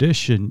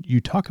tradition, you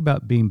talk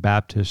about being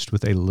Baptist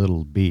with a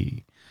little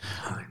b.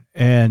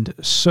 And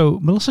so,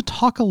 Melissa,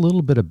 talk a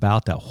little bit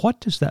about that.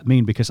 What does that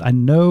mean? Because I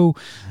know,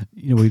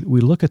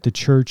 we look at the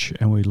church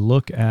and we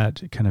look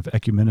at kind of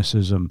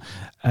ecumenicism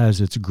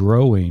as it's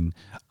growing.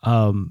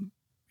 And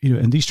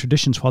these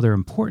traditions, while they're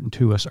important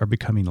to us, are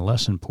becoming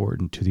less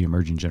important to the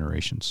emerging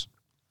generations.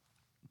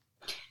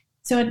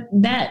 So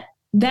that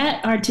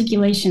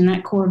articulation,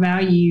 that core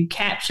value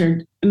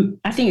captured,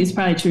 I think it's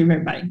probably true of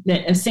everybody,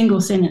 that a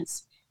single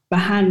sentence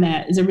behind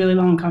that is a really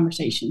long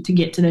conversation to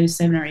get to those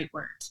 7 or 8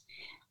 words.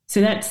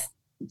 So that's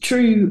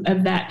true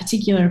of that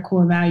particular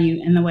core value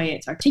and the way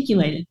it's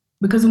articulated.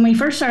 Because when we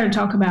first started to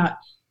talk about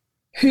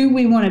who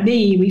we want to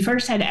be, we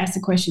first had to ask the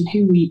question,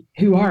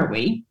 who are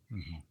we?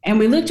 Mm-hmm. And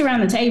we looked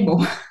around the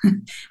table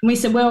and we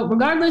said, well,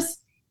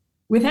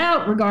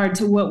 without regard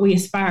to what we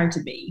aspire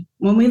to be,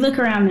 when we look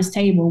around this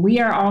table, we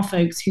are all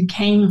folks who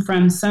came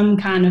from some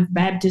kind of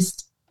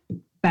Baptist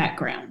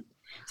background.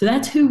 So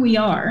that's who we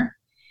are.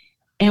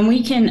 And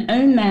we can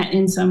own that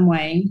in some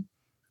way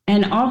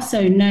and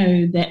also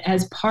know that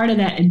as part of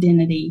that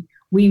identity,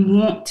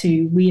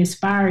 we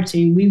aspire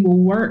to, we will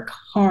work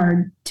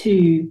hard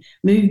to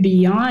move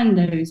beyond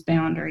those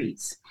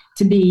boundaries,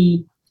 to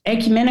be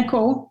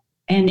ecumenical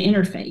and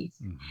interfaith.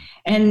 Mm-hmm.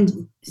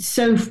 And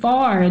so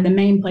far, the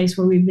main place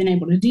where we've been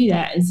able to do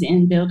that is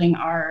in building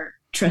our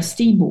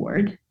trustee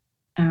board.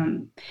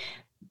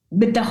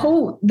 But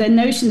the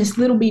notion, this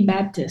Little B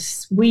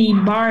Baptists, we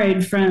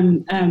borrowed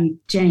from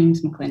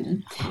James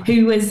McClendon,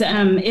 who was,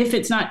 if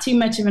it's not too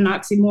much of an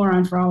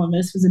oxymoron for all of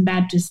us, was a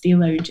Baptist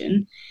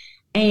theologian.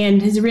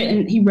 And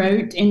he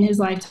wrote in his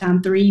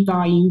lifetime 3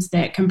 volumes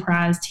that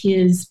comprised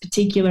his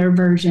particular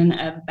version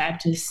of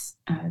Baptist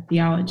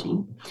theology.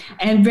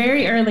 And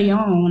very early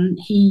on,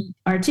 he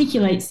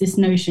articulates this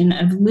notion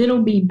of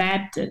Little B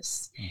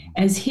Baptists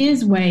as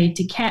his way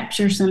to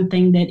capture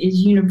something that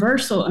is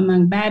universal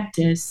among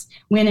Baptists,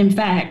 when in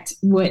fact,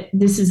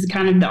 this is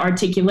kind of the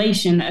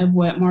articulation of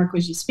what Mark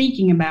was just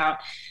speaking about,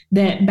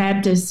 that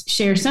Baptists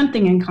share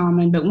something in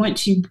common, but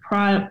once you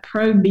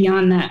probe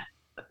beyond that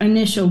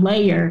initial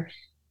layer,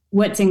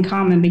 what's in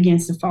common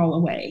begins to fall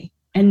away.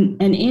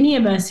 And any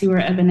of us who are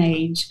of an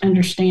age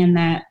understand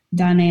that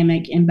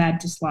dynamic in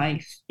Baptist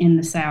life in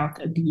the South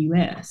of the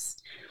U.S.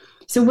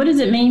 So what does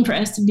it mean for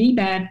us to be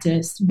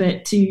Baptist,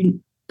 but to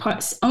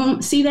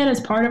see that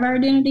as part of our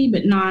identity,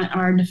 but not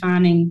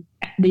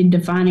the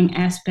defining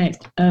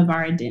aspect of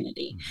our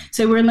identity?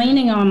 So we're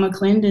leaning on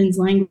McClendon's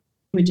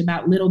language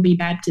about Little B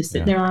Baptist,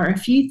 that there are a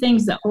few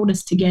things that hold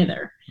us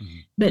together,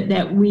 but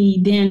that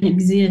we then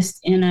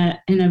exist in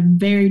a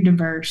very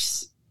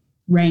diverse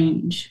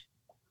range.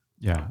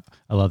 Yeah,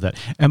 I love that.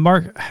 And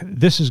Mark,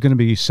 this is going to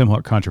be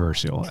somewhat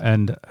controversial,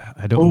 and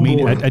I don't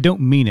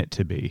mean it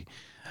to be,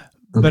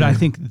 but I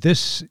think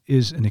this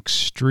is an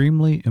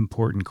extremely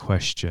important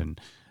question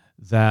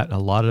that a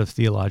lot of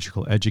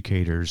theological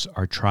educators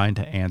are trying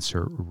to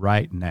answer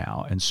right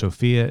now. And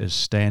Sophia is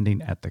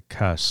standing at the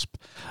cusp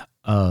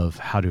of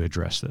how to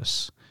address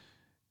this.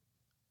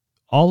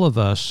 All of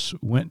us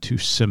went to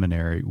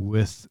seminary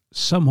with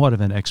somewhat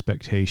of an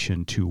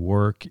expectation to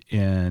work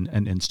in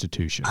an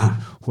institution,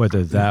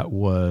 whether that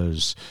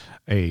was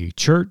a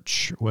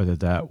church, whether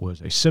that was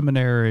a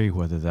seminary,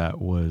 whether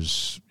that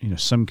was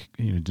some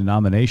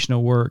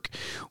denominational work.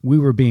 We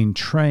were being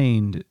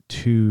trained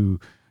to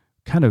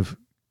kind of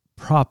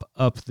prop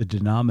up the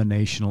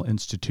denominational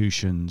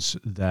institutions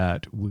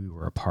that we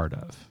were a part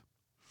of.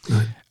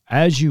 Right.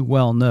 As you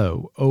well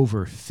know,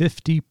 over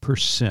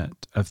 50%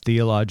 of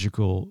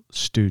theological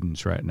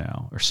students right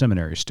now, or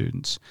seminary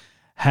students,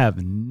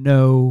 have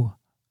no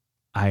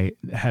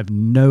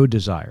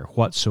desire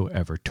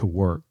whatsoever to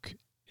work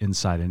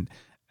inside an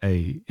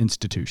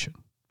institution.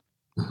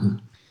 Mm-hmm.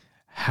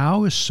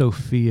 How is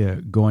Sophia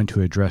going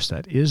to address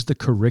that? Is the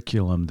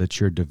curriculum that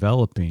you're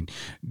developing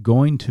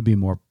going to be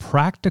more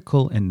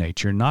practical in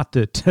nature? Not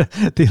that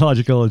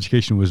theological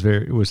education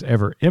was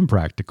ever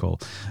impractical,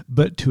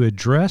 but to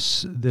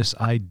address this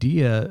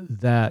idea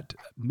that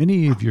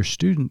many of your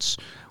students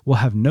will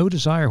have no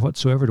desire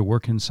whatsoever to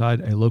work inside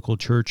a local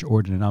church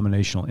or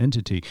denominational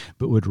entity,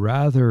 but would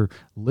rather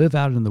live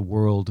out in the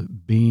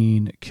world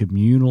being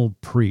communal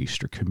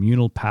priests or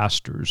communal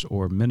pastors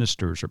or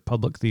ministers or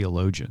public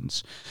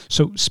theologians.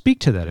 So speak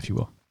to that, if you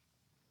will.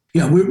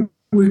 Yeah,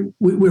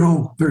 we're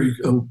all very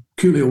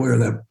acutely aware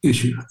of that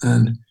issue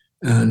and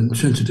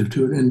sensitive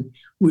to it. And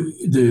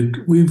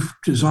we've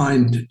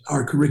designed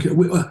our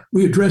curriculum.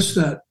 We address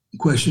that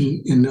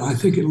question in, I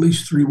think, at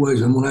least 3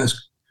 ways. I'm going to ask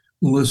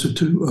Melissa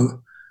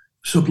to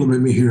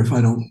supplement me here if I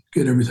don't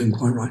get everything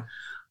quite right.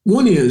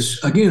 One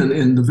is, again,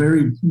 in the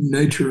very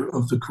nature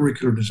of the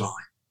curricular design.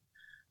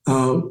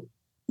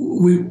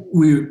 We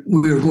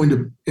are going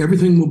to,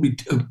 everything will be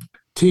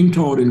team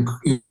taught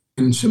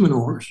in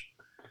seminars.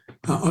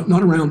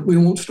 We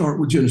won't start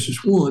with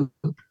Genesis 1.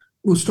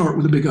 We'll start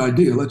with a big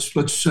idea.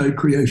 Let's say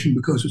creation,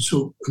 because it's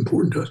so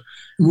important to us.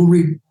 And we'll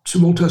read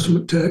some Old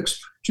Testament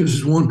text,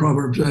 Genesis 1,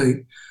 Proverbs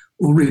 8.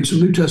 We'll read some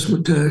New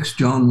Testament text,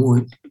 John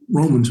 1,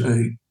 Romans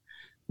 8,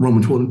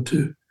 Romans 1 and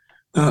 2.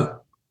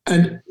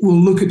 And we'll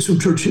look at some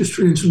church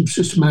history and some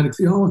systematic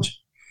theology.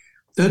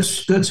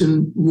 That's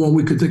in what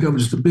we could think of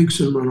as the big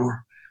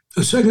seminar.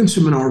 A second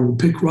seminar will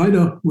pick right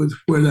up with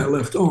where that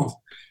left off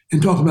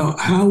and talk about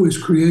how is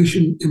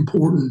creation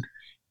important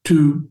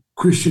to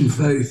Christian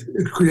faith,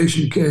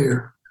 creation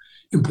care,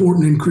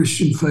 important in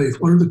Christian faith.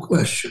 What are the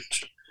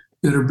questions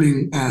that are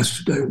being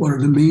asked today? What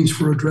are the means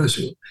for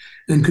addressing it?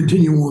 And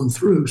continue on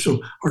through.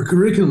 So our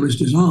curriculum is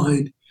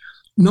designed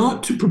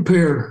not to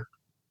prepare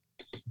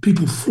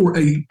people for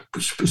a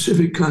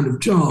specific kind of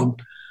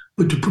job,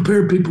 but to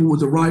prepare people with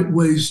the right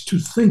ways to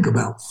think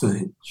about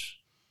things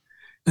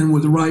and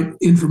with the right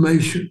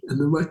information. And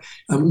the right,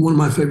 one of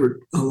my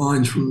favorite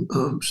lines from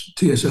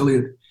T.S.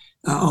 Eliot,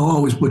 I'll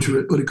always butcher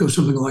it, but it goes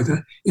something like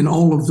that. In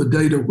all of the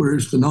data,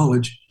 where's the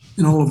knowledge?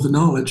 In all of the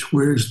knowledge,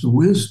 where's the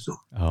wisdom?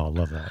 Oh, I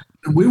love that.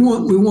 And we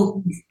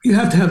want, you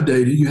have to have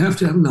data, you have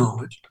to have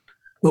knowledge,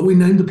 but we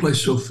named the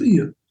place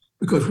Sophia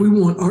because we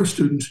want our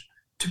students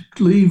to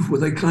leave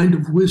with a kind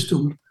of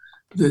wisdom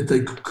that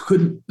they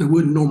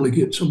wouldn't normally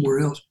get somewhere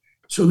else,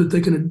 so that they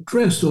can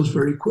address those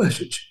very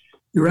questions.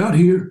 You're out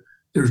here,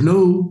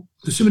 the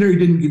seminary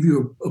didn't give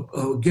you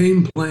a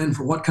game plan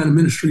for what kind of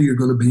ministry you're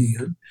going to be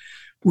in.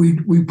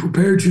 We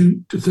prepared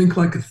you to think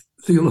like a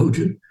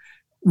theologian.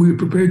 We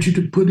prepared you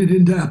to put it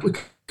into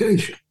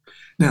application.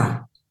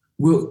 Now,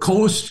 we'll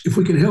call us if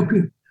we can help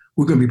you.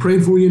 We're going to be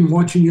praying for you and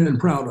watching you and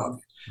proud of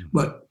you.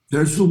 But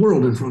there's the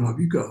world in front of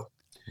you. Go.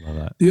 Love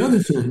that. The other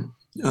thing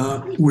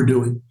we're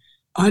doing,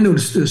 I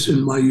noticed this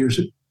in my years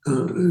at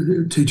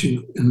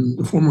teaching in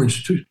the former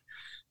institute,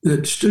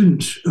 that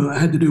students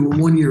had to do a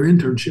 1-year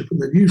internship,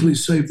 and they'd usually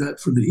save that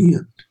for the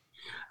end.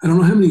 I don't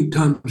know how many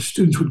times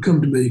students would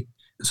come to me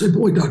and say,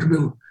 boy, Dr.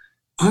 Biddle,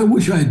 I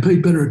wish I had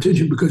paid better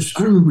attention because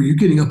I remember you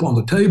getting up on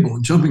the table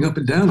and jumping up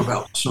and down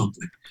about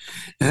something.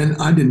 And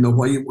I didn't know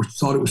why you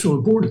thought it was so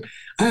important.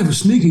 I have a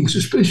sneaking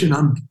suspicion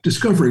I'm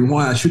discovering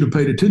why I should have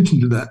paid attention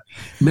to that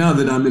now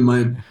that I'm in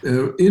my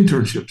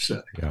internship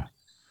setting. Yeah.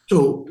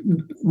 So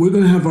we're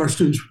going to have our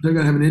students, they're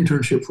going to have an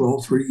internship for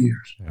all 3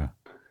 years. Yeah.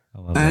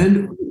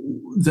 And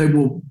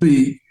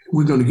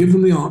we're going to give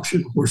them the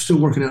option. We're still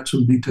working out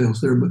some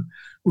details there, but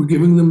we're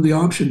giving them the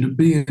option to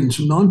be in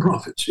some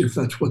nonprofits if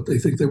that's what they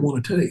think they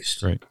want to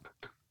taste. Right.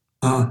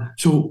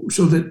 So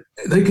that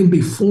they can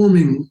be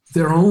forming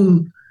their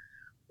own.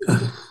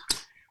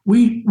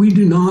 We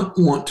do not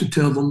want to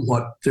tell them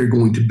what they're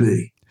going to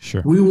be.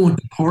 Sure. We want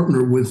to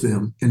partner with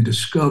them in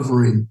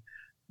discovering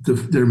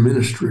their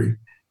ministry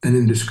and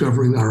in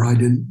discovering our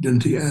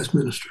identity as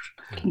ministers.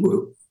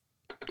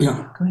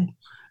 Yeah. Go ahead.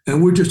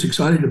 And we're just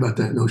excited about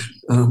that notion.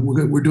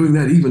 We're doing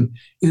that even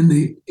in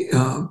the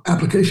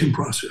application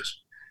process.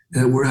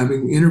 And we're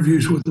having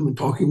interviews with them and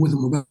talking with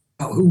them about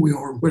who we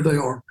are, where they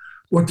are,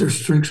 what their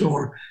strengths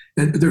are.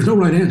 And there's no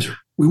right answer.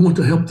 We want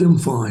to help them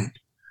find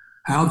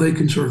how they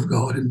can serve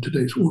God in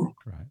today's world.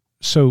 Right.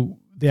 So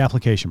the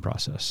application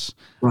process.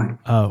 Right.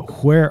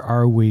 Where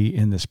are we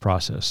in this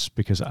process?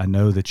 Because I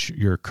know that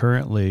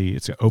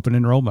it's an open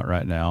enrollment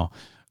right now.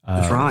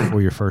 That's right.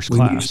 For your first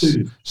class.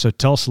 So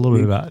tell us a little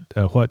bit about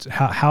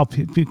how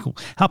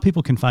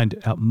people can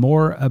find out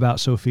more about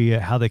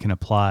Sophia, how they can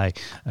apply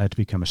to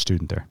become a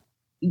student there.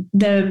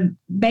 The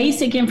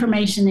basic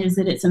information is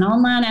that it's an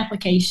online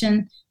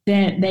application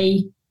that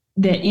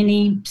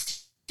any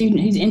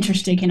student who's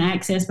interested can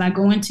access by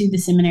going to the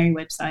seminary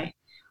website,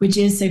 which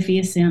is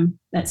Sophia Sim.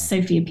 That's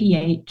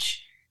sophiaph.org.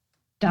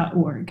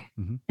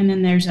 Mm-hmm. And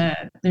then there's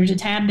a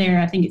tab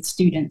there. I think it's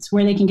students,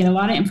 where they can get a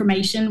lot of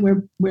information.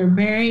 We're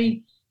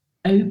very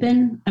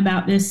open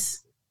about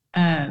this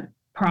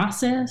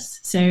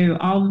process. So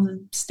all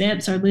the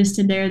steps are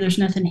listed there. There's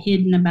nothing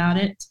hidden about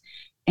it.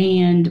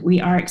 And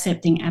we are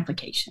accepting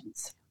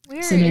applications. Where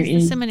is the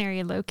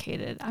seminary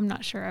located? I'm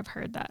not sure I've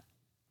heard that.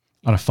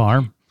 On a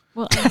farm?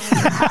 Well,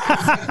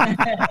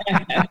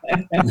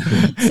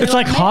 it's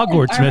like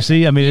Hogwarts,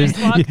 Missy. I mean,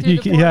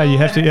 you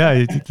have to.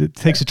 It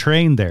takes a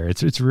train there.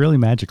 It's really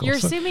magical. You're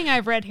assuming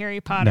I've read Harry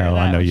Potter. No,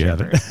 I know you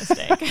haven't. So,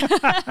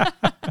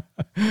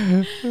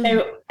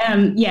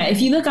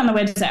 if you look on the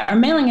website, our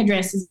mailing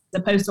address is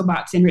the postal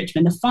box in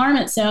Richmond. The farm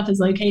itself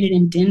is located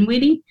in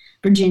Dinwiddie,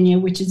 Virginia,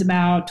 which is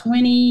about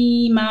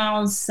 20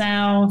 miles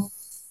south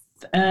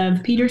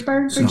of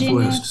Petersburg,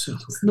 Virginia.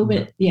 Southwest. A little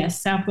bit,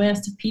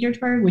 southwest of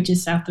Petersburg, which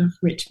is south of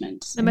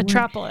Richmond. So the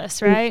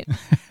metropolis, right?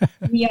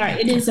 We are.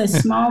 It is a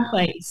small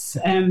place,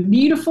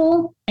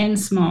 beautiful and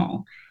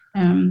small.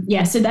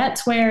 So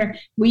that's where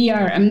we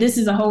are. This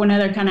is a whole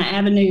another kind of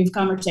avenue of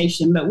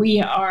conversation, but we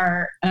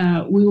are,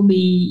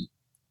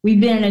 we've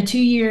been in a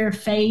 2-year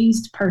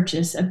phased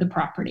purchase of the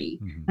property.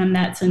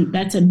 Mm-hmm.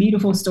 That's a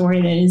beautiful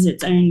story that is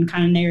its own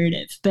kind of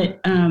narrative, but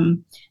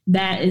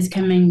that is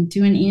coming to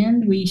an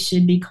end. We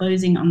should be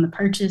closing on the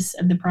purchase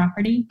of the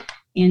property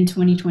in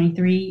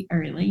 2023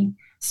 early.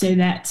 So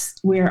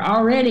we're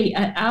already,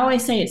 I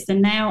always say it's the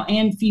now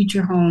and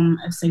future home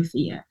of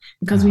Sophia,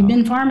 because we've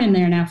been farming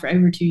there now for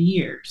over 2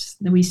 years.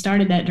 We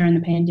started that during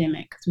the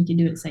pandemic because we could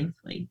do it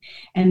safely.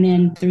 And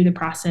then through the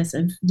process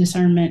of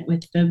discernment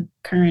with the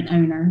current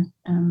owner,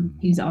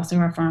 who's also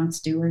our farm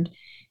steward,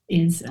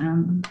 is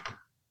for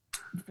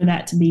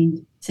that to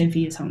be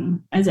Sophia's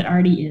home, as it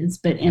already is,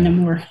 but in a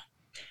more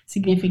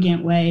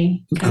significant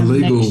way. A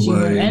legal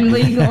way. And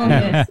legal,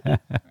 yes.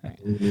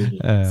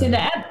 So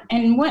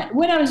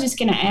what I was just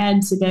going to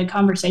add to the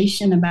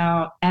conversation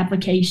about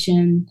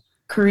application,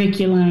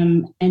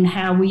 curriculum, and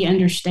how we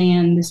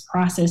understand this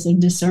process of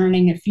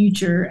discerning a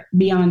future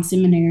beyond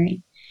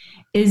seminary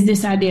is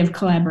this idea of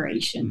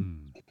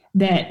collaboration.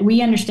 that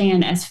we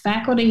understand as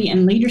faculty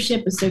and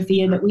leadership of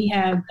Sophia that we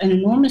have an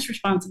enormous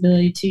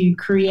responsibility to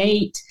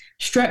create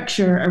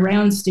structure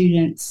around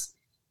students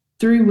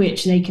through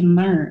which they can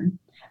learn,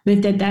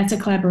 but that's a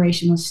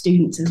collaboration with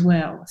students as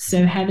well.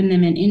 So having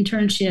them in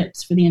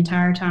internships for the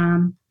entire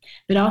time,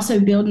 but also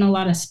building a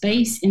lot of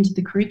space into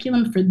the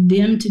curriculum for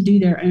them to do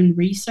their own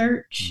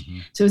research. Mm-hmm.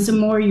 So it's a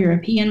more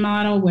European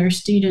model where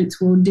students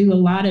will do a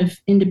lot of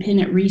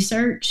independent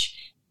research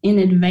in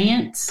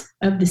advance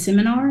of the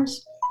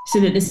seminars, so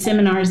that the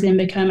seminars then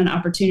become an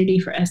opportunity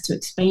for us to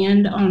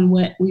expand on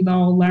what we've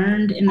all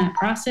learned in that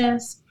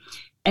process.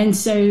 And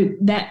so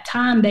that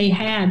time they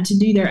have to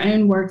do their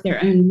own work,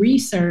 their own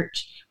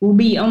research, will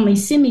be only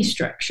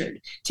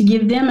semi-structured to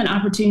give them an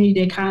opportunity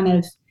to kind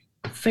of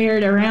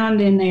ferret around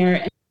in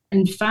there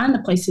and find the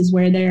places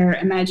where their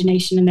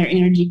imagination and their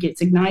energy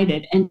gets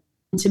ignited, and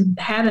to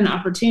have an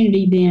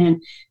opportunity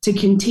then to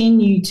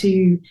continue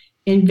to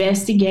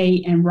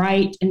investigate and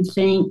write and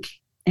think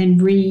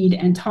and read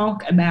and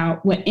talk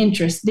about what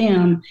interests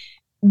them,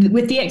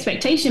 with the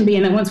expectation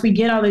being that once we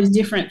get all those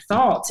different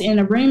thoughts in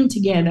a room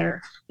together,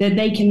 that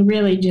they can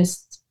really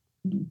just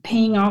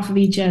ping off of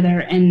each other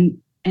and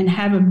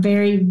have a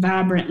very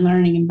vibrant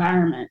learning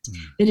environment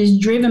that is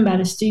driven by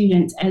the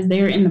students as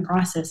they're in the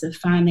process of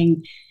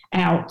finding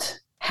out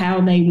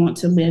how they want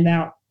to live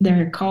out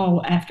their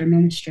call after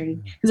ministry.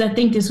 Because I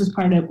think this was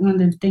part of one of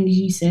the things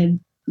you said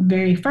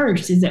very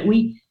first, is that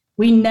we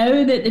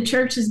know that the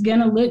church is going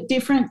to look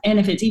different, and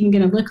if it's even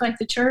going to look like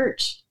the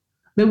church,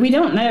 but we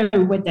don't know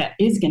what that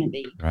is going to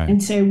be. Right.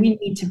 And so we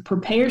need to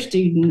prepare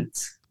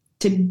students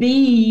to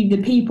be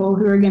the people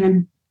who are going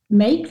to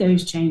make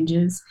those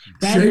changes.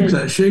 Shape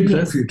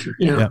that future.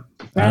 Yeah.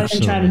 Rather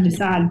than try to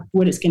decide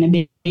what it's going to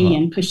be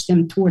and push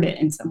them toward it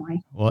in some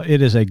way. Well,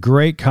 it is a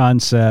great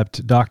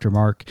concept. Dr.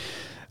 Mark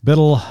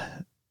Biddle,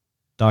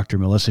 Dr.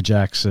 Melissa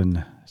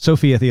Jackson,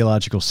 Sophia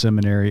Theological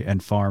Seminary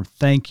and Farm,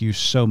 thank you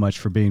so much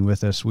for being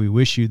with us. We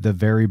wish you the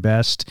very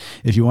best.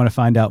 If you want to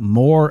find out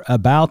more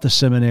about the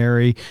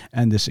seminary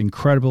and this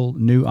incredible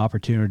new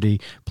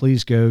opportunity,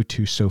 please go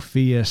to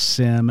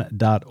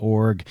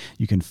sophiasem.org.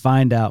 You can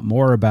find out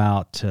more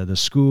about the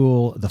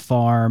school, the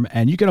farm,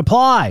 and you can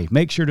apply.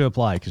 Make sure to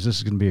apply, because this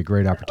is going to be a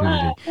great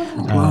opportunity.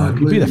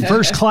 You'll be the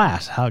first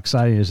class. How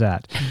exciting is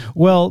that?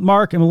 Well,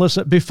 Mark and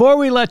Melissa, before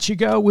we let you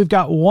go, we've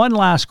got one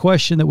last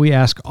question that we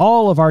ask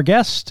all of our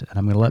guests, and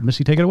I'm going to let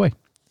Missy take it away.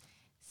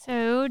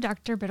 So,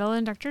 Dr. Biddle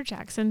and Dr.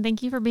 Jackson,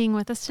 thank you for being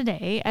with us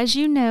today. As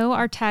you know,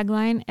 our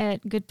tagline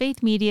at Good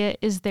Faith Media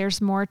is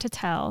 "There's more to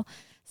tell."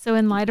 So,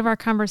 in light of our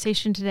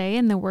conversation today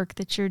and the work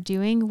that you're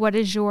doing, what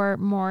is your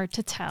more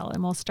to tell?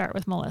 And we'll start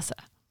with Melissa.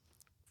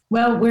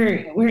 Well,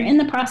 we're in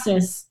the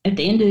process at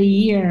the end of the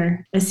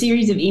year, a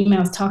series of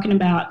emails talking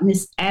about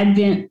this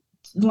Advent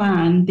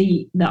line,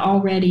 the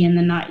already and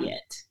the not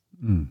yet.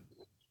 Mm.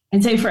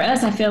 And so for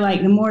us, I feel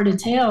like the more to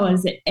tell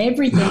is that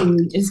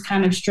everything is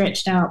kind of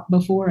stretched out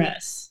before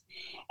us.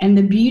 And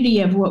the beauty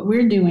of what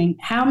we're doing,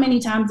 how many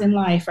times in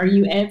life are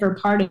you ever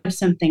part of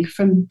something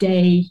from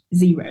day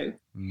zero?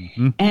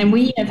 Mm-hmm. And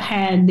we have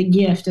had the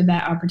gift of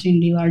that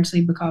opportunity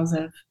largely because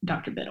of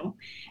Dr. Biddle.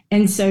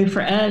 And so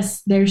for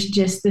us, there's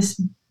just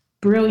this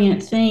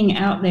brilliant thing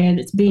out there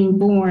that's being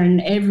born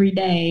every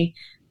day.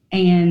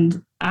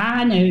 And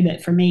I know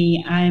that for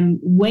me, I'm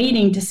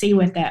waiting to see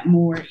what that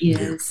more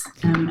is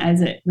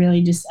as it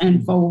really just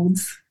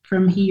unfolds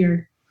from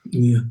here.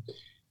 Yeah.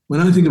 When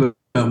I think about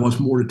what's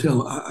more to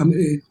tell,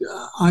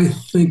 I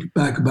think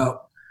back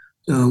about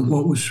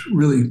what was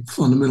really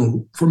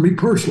fundamental for me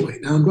personally.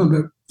 Now I'm going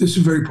back, this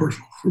is very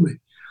personal for me.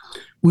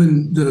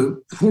 When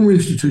the former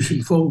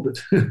institution folded,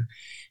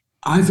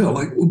 I felt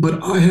like,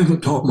 but I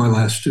haven't taught my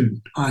last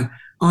student. I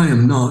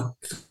am not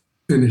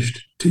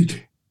finished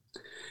teaching.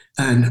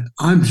 And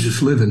I'm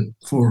just living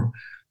for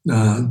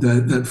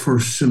that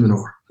first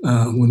seminar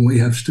when we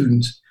have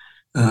students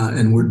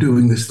and we're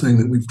doing this thing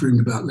that we've dreamed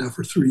about now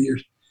for 3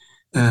 years.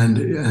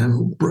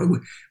 And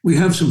we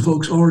have some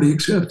folks already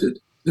accepted.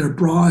 They're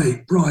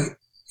bright,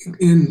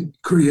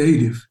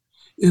 creative,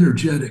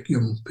 energetic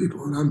young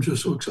people. And I'm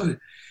just so excited.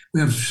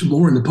 We have some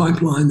more in the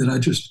pipeline that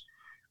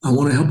I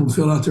want to help them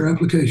fill out their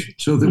application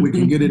so that we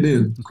can get it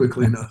in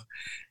quickly enough.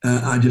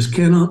 I just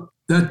cannot,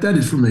 that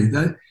is for me,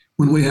 that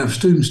when we have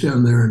students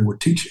down there and we're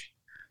teaching,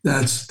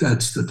 that's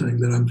the thing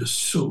that I'm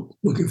just so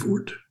looking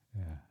forward to.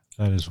 Yeah,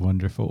 that is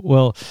wonderful.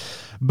 Well,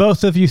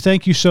 both of you,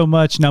 thank you so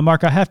much. Now,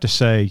 Mark, I have to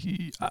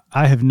say,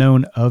 I have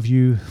known of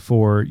you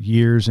for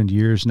years and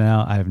years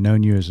now. I have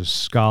known you as a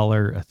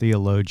scholar, a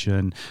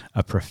theologian,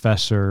 a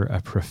professor,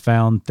 a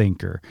profound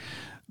thinker.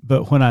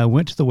 But when I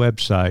went to the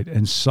website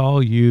and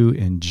saw you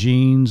in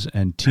jeans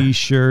and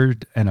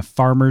T-shirt and a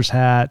farmer's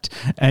hat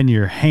and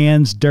your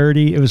hands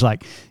dirty, it was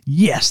like,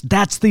 yes,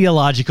 that's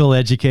theological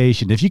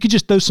education. If you could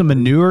just throw some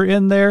manure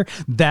in there,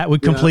 that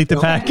would complete the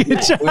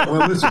package.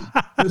 Well, listen.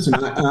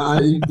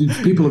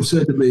 People have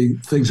said to me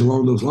things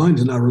along those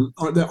lines, and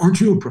aren't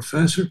you a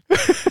professor?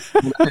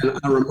 And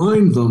I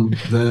remind them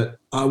that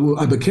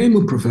I became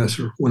a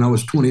professor when I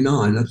was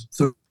 29. That's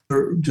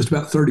just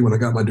about 30 when I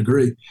got my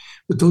degree.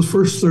 But those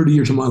first 30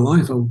 years of my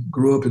life, I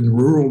grew up in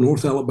rural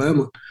North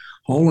Alabama,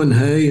 hauling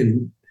hay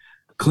and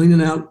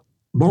cleaning out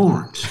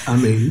barns. I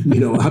mean,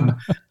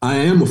 I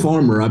am a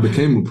farmer. I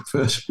became a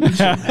professor.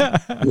 So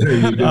there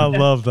you go. I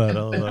love that.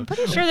 I'm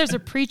pretty sure there's a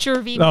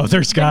preacher Oh,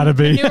 there's got to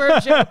be. manure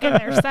joke in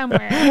there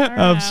somewhere.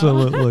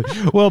 Absolutely.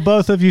 Well,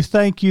 both of you,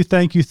 thank you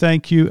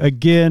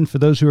again. For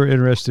those who are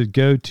interested,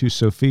 go to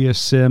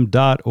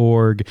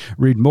sophiasim.org,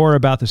 read more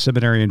about the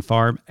Seminary and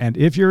Farm, and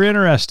if you're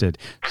interested,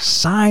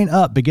 sign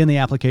up, begin the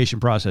application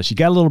process. You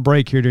got a little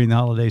break here during the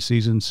holiday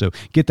season, so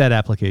get that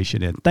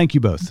application in. Thank you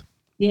both.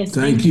 Yes,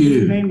 Thank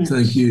you very much.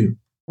 Thank you.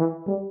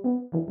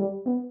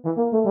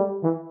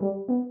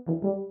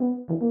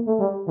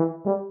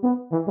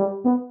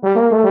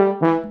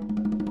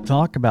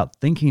 Talk about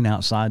thinking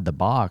outside the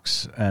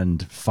box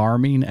and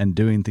farming and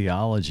doing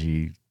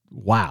theology.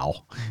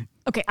 Wow.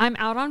 Okay, I'm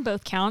out on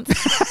both counts.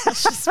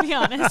 Let's just be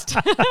honest.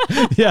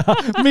 Yeah,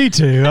 me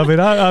too. I mean,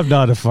 I'm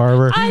not a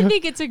farmer. I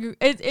think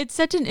it's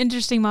such an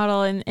interesting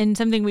model and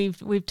something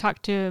we've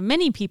talked to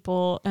many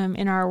people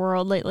in our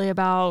world lately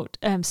about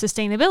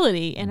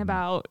sustainability and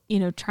about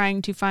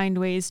trying to find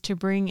ways to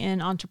bring in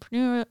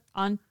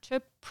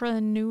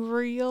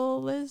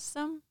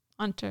entrepreneurialism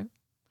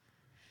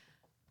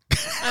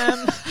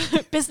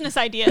business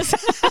ideas.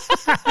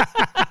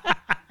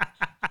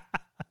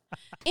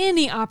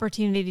 Any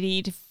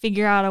opportunity to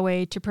figure out a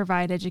way to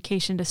provide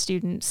education to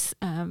students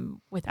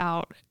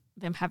without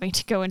them having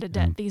to go into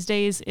debt these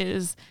days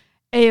is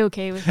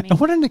A-okay with me. And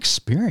what an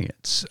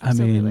experience.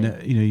 Absolutely.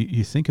 I mean,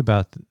 you think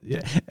about,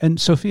 and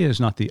Sophia is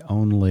not the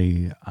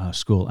only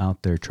school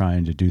out there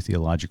trying to do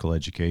theological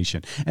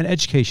education and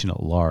education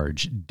at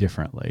large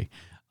differently.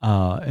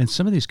 And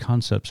some of these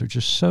concepts are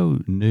just so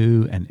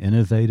new and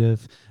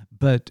innovative,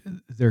 but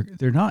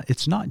they're not,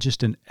 it's not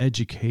just an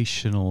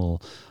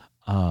educational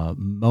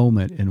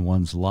moment in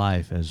one's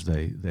life as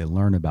they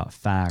learn about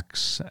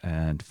facts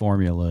and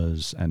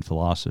formulas and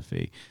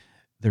philosophy.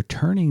 They're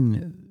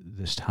turning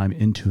this time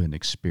into an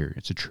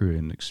experience, a true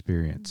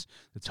experience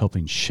that's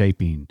helping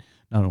shaping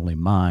not only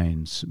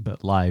minds,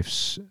 but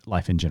life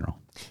in general.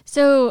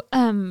 So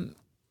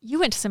you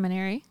went to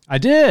seminary. I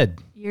did.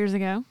 Years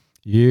ago.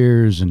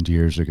 Years and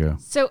years ago.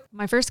 So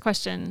my first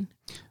question,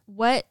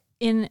 what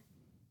in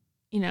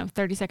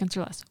 30 seconds or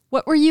less,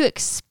 what were you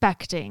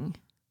expecting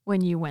when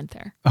you went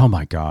there? Oh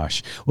my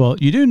gosh. Well,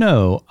 you do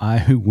know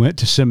I went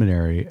to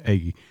seminary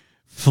a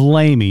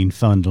flaming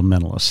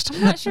fundamentalist.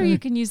 I'm not sure you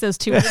can use those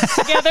two words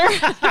together.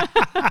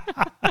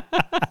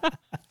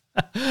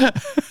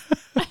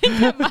 I think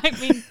that might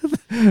mean...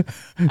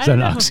 Is that an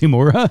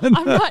oxymoron?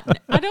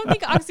 I don't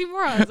think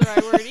oxymoron is the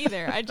right word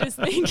either. I just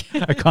think...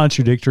 A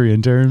contradictory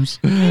in terms?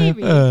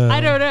 Maybe. I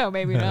don't know.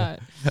 Maybe not.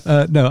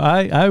 No,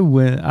 I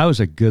was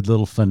a good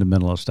little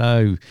fundamentalist.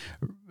 I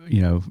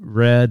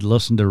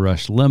listened to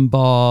Rush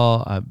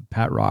Limbaugh,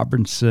 Pat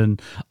Robertson,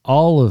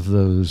 all of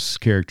those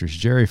characters,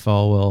 Jerry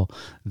Falwell,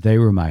 they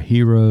were my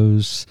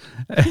heroes.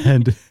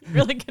 And You're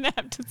really going to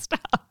have to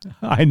stop.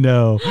 I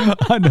know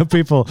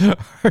people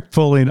are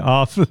pulling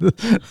off to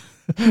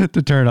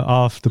turn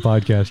off the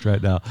podcast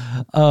right now.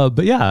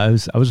 But yeah, I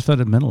was a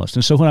fundamentalist.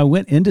 And so when I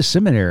went into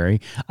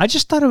seminary, I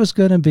just thought it was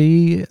going to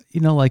be,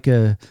 like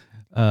a,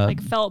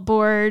 like felt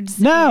boards?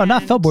 No,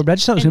 not felt board, but I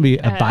just thought it was going to be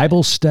a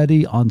Bible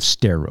study on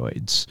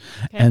steroids.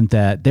 Okay. And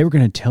that they were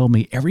going to tell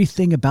me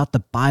everything about the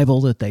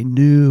Bible that they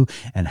knew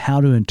and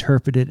how to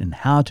interpret it and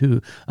how to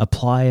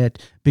apply it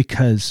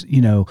because,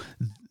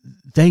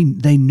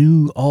 they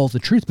knew all the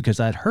truth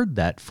because I'd heard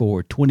that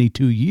for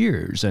 22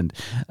 years. And,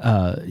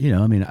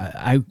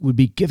 I would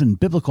be given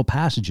biblical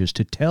passages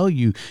to tell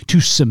you to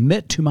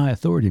submit to my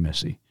authority,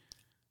 Missy.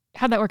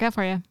 How'd that work out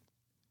for you?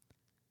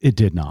 It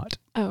did not.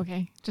 Oh,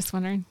 okay. Just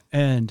wondering.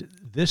 And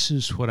this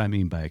is what I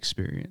mean by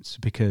experience,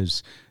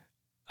 because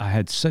I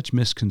had such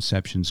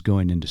misconceptions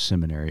going into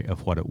seminary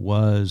of what it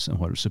was and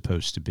what it was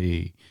supposed to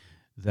be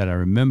that I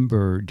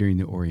remember during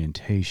the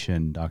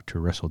orientation, Dr.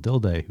 Russell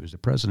Dilday, who was the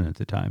president at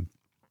the time,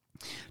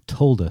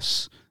 told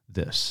us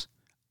this: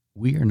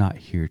 we are not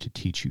here to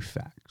teach you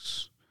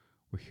facts.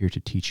 We're here to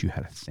teach you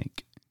how to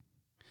think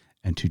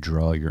and to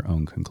draw your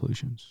own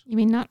conclusions. You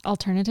mean not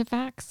alternative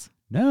facts?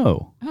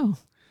 No. Oh.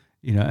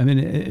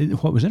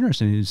 What was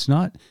interesting is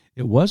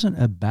it wasn't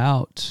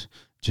about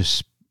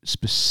just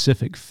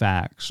specific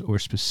facts or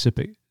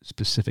specific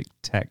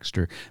text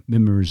or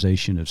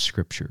memorization of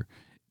scripture.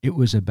 It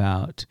was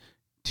about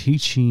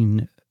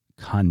teaching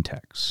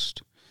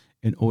context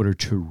in order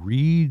to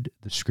read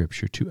the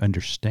scripture, to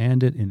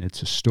understand it in its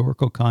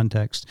historical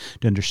context,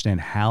 to understand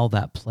how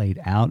that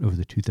played out over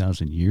the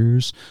 2,000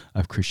 years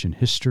of Christian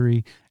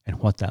history and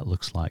what that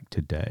looks like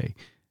today.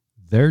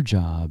 Their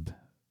job,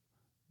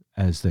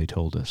 as they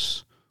told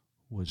us,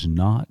 was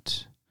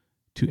not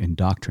to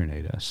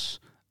indoctrinate us,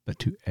 but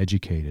to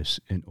educate us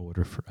in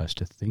order for us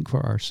to think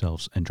for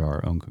ourselves and draw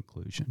our own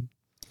conclusion.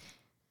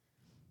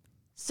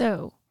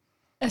 So,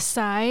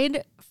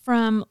 aside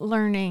from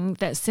learning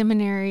that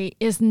seminary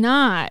is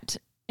not,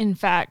 in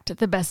fact,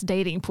 the best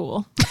dating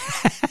pool,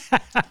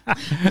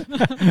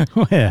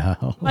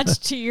 Well, much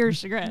to your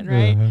chagrin,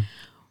 right?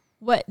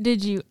 What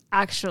did you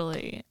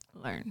actually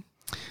learn?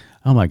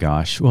 Oh my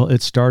gosh. Well,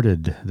 it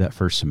started that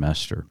first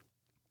semester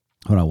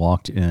when I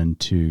walked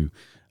into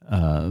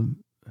a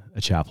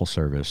chapel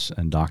service,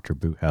 and Dr.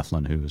 Boo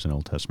Heflin, who was an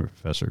Old Testament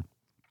professor,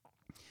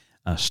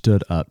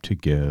 stood up to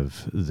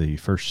give the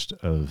first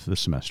of the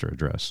semester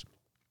address.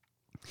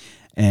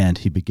 And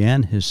he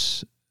began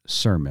his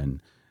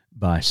sermon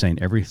by saying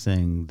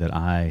everything that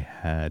I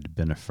had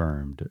been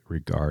affirmed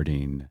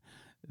regarding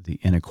the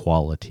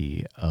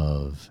inequality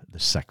of the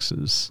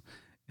sexes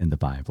in the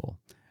Bible,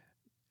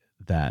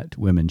 that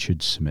women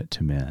should submit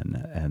to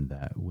men and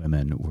that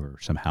women were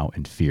somehow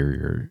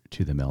inferior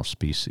to the male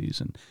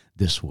species. And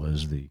this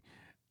was the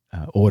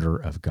order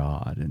of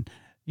God. And,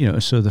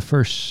 so the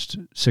first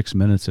 6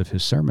 minutes of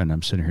his sermon,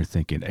 I'm sitting here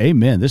thinking,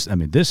 amen. This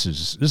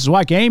is why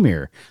I came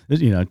here, to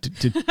learn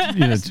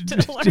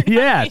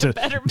a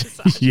better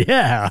massage.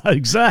 Yeah,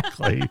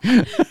 exactly.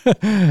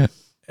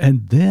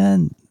 And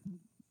then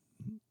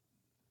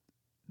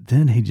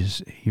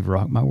he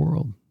rocked my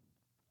world.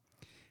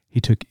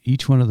 He took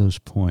each one of those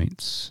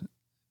points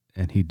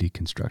and he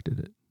deconstructed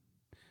it.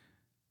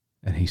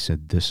 And he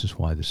said, this is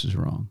why this is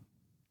wrong.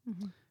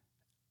 Mm-hmm.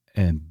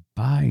 And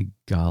by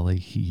golly,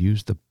 he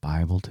used the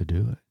Bible to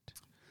do it.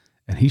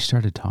 And he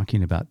started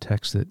talking about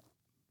texts that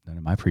none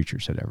of my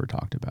preachers had ever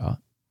talked about.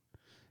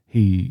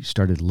 He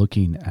started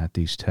looking at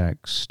these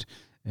texts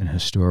in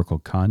historical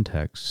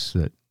contexts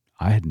that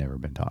I had never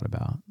been taught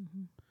about.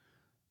 Mm-hmm.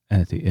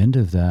 And at the end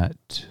of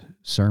that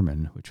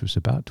sermon, which was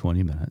about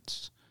 20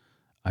 minutes,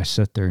 I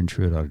sat there in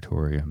Truett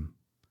Auditorium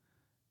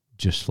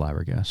just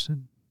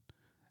flabbergasted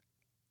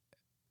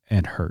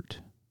and hurt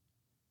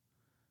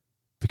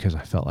because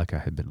I felt like I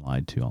had been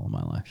lied to all of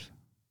my life.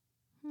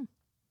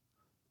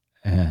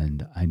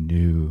 And I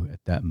knew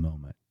at that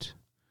moment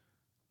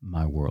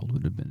my world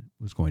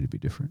was going to be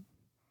different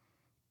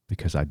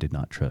because I did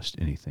not trust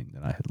anything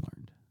that I had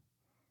learned.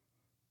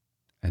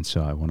 And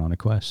so I went on a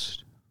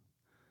quest,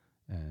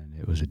 and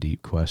it was a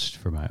deep quest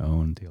for my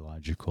own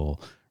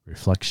theological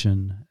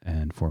reflection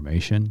and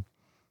formation.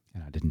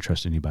 And I didn't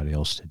trust anybody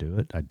else to do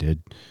it. I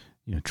did,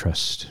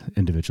 trust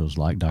individuals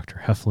like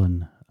Dr.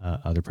 Heflin,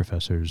 other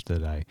professors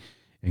that I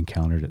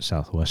encountered at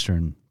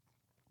Southwestern,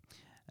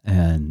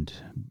 and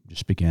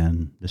just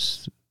began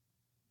this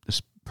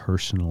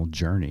personal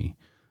journey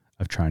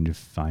of trying to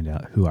find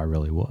out who I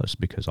really was,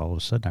 because all of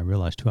a sudden I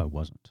realized who I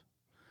wasn't.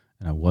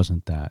 And I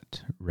wasn't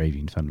that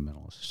raving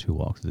fundamentalist who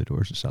walked through the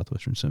doors of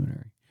Southwestern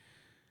Seminary.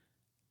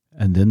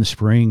 And then the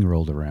spring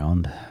rolled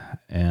around,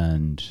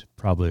 and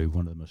probably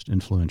one of the most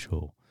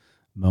influential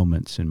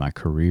moments in my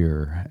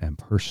career and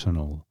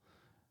personal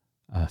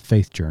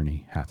faith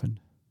journey happened.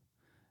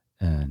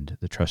 And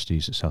the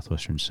trustees at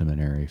Southwestern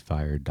Seminary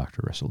fired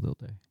Dr. Russell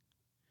Dilday.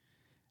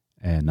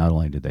 And not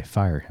only did they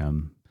fire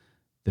him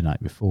the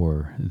night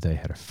before, they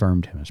had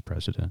affirmed him as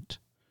president.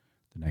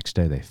 The next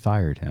day they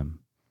fired him,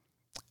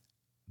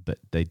 but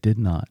they did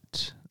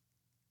not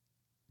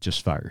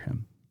just fire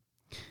him.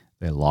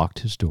 They locked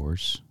his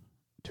doors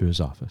to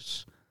his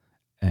office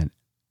and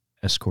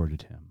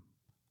escorted him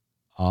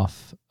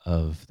off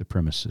of the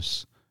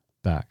premises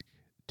back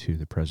to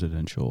the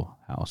presidential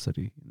house that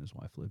he and his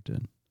wife lived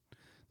in.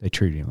 They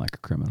treated him like a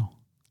criminal.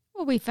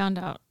 Well, we found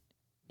out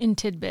in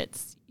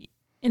tidbits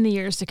in the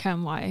years to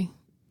come why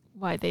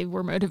they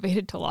were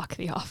motivated to lock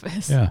the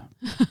office. Yeah.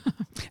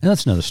 And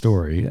that's another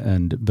story.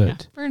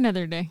 But for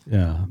another day.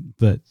 Yeah.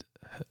 But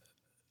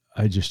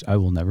I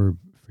will never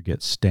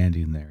forget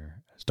standing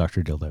there as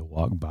Dr. Dilday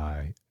walked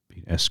by,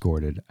 being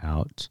escorted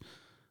out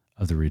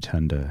of the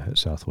rotunda at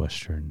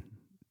Southwestern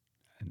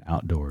and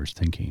outdoors,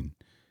 thinking,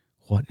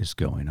 what is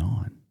going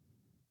on?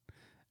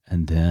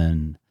 And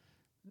then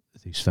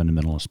these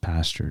fundamentalist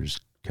pastors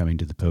coming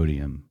to the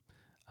podium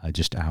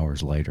just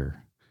hours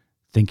later,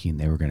 thinking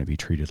they were going to be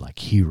treated like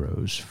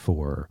heroes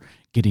for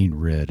getting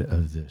rid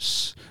of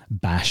this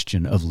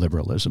bastion of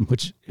liberalism,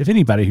 which, if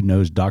anybody who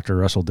knows Dr.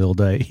 Russell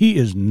Dilday, he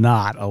is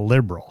not a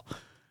liberal.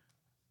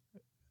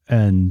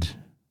 And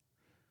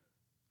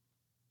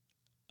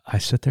I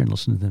sat there and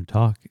listened to them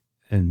talk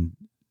and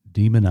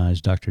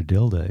demonize Dr.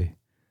 Dilday,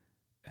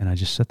 and I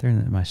just sat there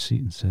in my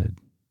seat and said,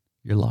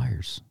 you're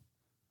liars.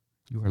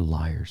 You are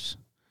liars.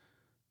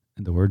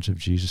 And the words of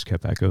Jesus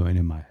kept echoing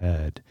in my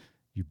head,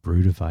 you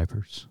brood of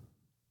vipers.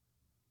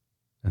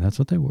 And that's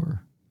what they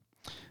were.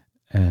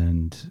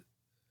 And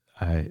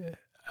I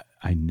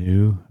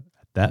knew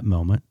at that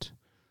moment,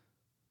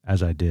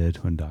 as I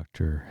did when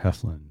Dr.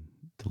 Heflin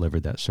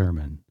delivered that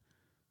sermon,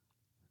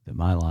 that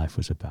my life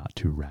was about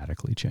to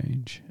radically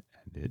change.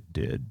 And it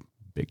did,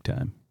 big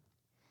time.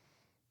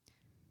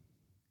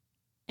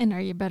 And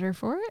are you better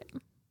for it?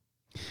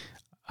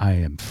 I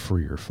am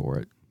freer for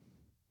it.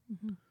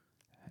 Mm-hmm.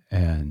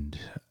 And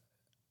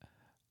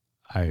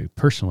I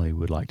personally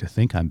would like to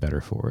think I'm better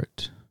for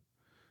it,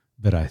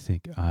 but I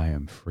think I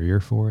am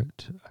freer for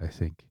it. I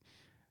think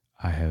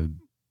I have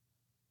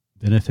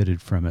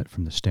benefited from it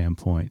from the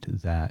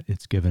standpoint that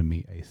it's given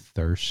me a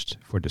thirst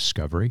for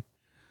discovery.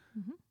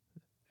 Mm-hmm.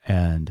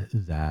 and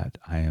that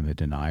I am a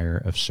denier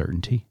of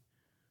certainty.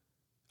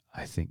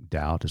 I think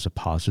doubt is a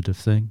positive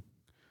thing,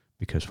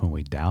 because when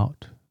we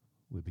doubt,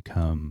 we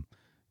become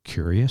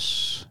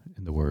curious,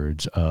 in the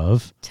words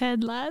of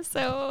Ted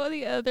Lasso,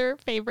 the other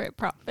favorite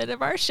prophet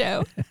of our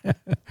show.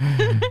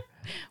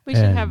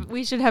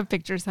 We should have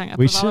pictures hung up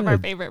of all of our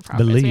favorite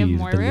prophets. We have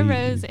Moira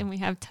Rose and we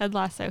have Ted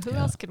Lasso. Who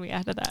else can we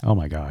add to that? Oh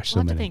my gosh,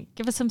 we'll have to think.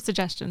 Give us some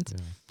suggestions.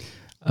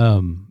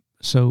 Yeah.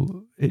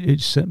 So it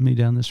sent me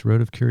down this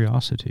road of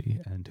curiosity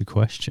and to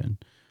question.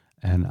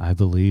 And I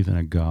believe in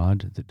a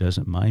God that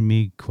doesn't mind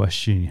me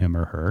questioning him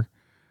or her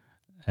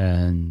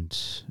and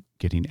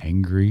getting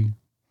angry,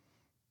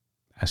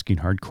 asking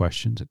hard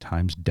questions, at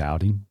times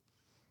doubting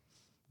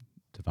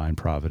divine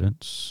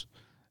providence.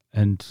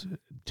 And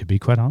to be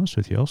quite honest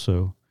with you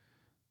also,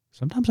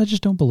 sometimes I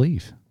just don't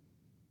believe.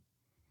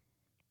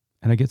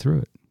 And I get through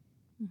it.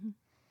 Mm-hmm.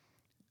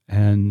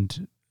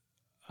 And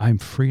I'm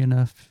free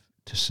enough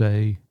to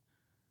say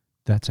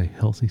that's a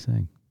healthy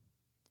thing.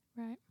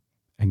 Right.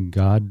 And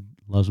God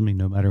loves me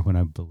no matter when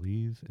I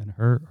believe in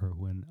her or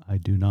when I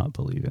do not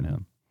believe in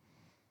him.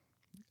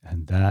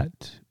 And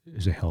that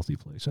is a healthy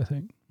place, I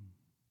think.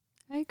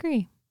 I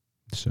agree.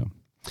 So,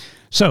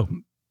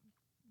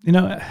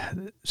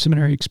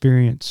 seminary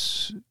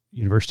experience,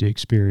 university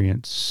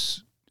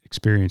experience,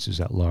 experiences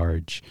at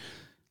large,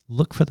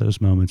 look for those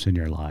moments in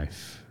your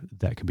life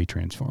that can be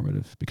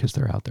transformative, because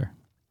they're out there.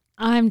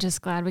 I'm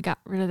just glad we got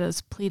rid of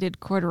those pleated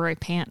corduroy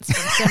pants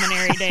from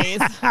seminary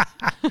days.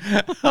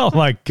 Oh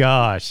my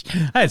gosh.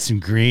 I had some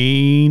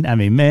green. I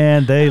mean,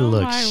 man, they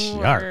look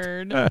sharp.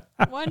 Word.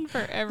 One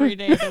for every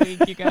day of the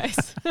week, you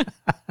guys.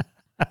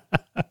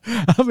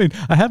 I mean,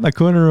 I had my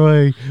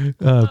corduroy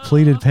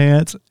pleated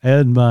pants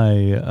and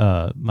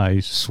my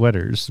my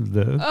sweaters.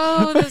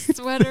 The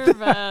sweater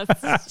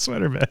vest.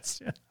 Sweater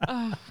vest. Yeah.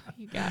 Oh,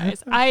 you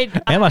guys!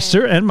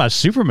 And my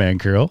Superman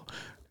curl.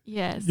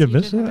 Yes, you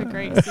did have a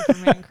great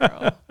Superman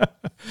curl.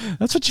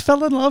 That's what you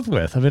fell in love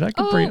with. I mean, I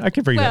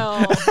can bring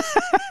that.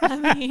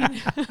 I mean,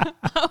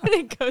 I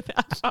wouldn't go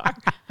that far.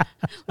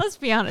 Let's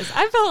be honest.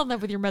 I fell in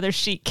love with your mother's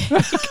sheet cake.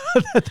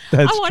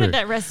 I wanted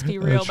that recipe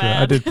real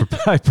bad.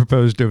 I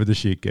proposed over the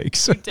sheet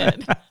cakes. You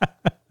did.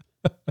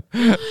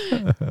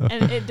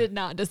 And it did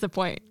not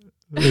disappoint.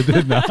 It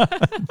did not.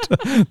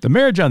 The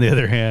marriage, on the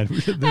other hand,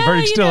 the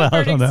verdict's still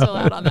out on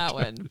that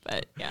one.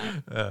 But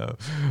yeah.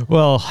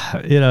 Well,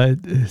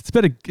 it's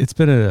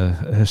been a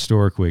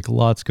historic week.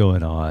 Lots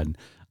going on.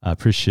 I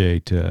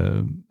appreciate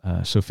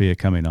Sophia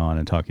coming on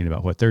and talking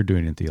about what they're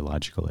doing in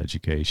theological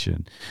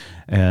education,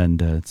 and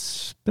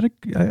it's been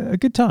a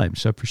good time.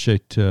 So I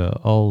appreciate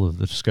all of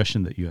the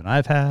discussion that you and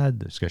I've had,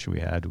 the discussion we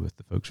had with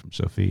the folks from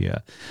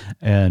Sophia,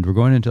 and we're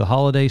going into the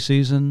holiday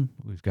season.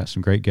 We've got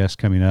some great guests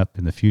coming up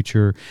in the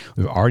future.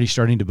 We're already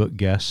starting to book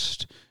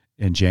guests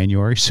in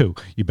January, so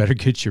you better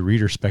get your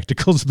reader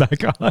spectacles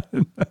back on.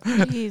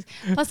 Jeez.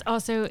 Plus,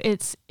 also,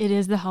 it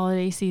is the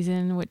holiday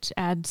season, which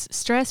adds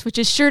stress, which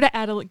is sure to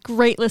add a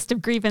great list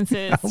of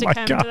grievances to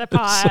come to the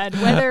pod,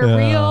 whether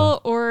real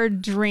or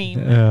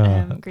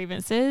dream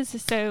grievances.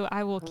 So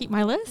I will keep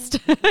my list.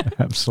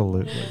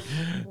 Absolutely.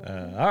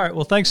 All right.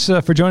 Well, thanks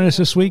for joining us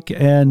this week,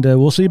 and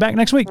we'll see you back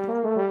next week.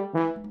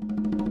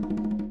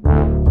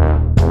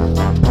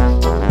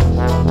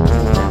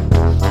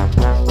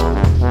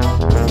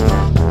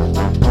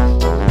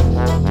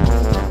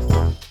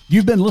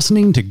 You've been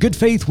listening to Good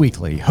Faith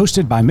Weekly,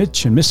 hosted by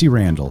Mitch and Missy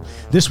Randall.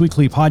 This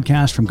weekly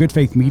podcast from Good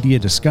Faith Media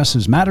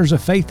discusses matters of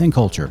faith and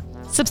culture.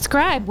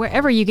 Subscribe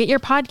wherever you get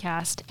your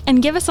podcast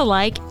and give us a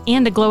like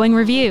and a glowing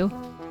review.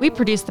 We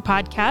produce the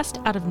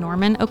podcast out of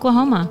Norman,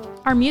 Oklahoma.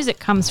 Our music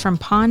comes from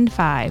Pond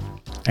 5.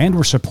 And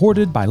we're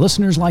supported by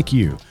listeners like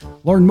you.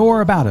 Learn more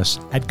about us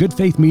at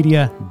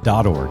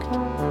goodfaithmedia.org.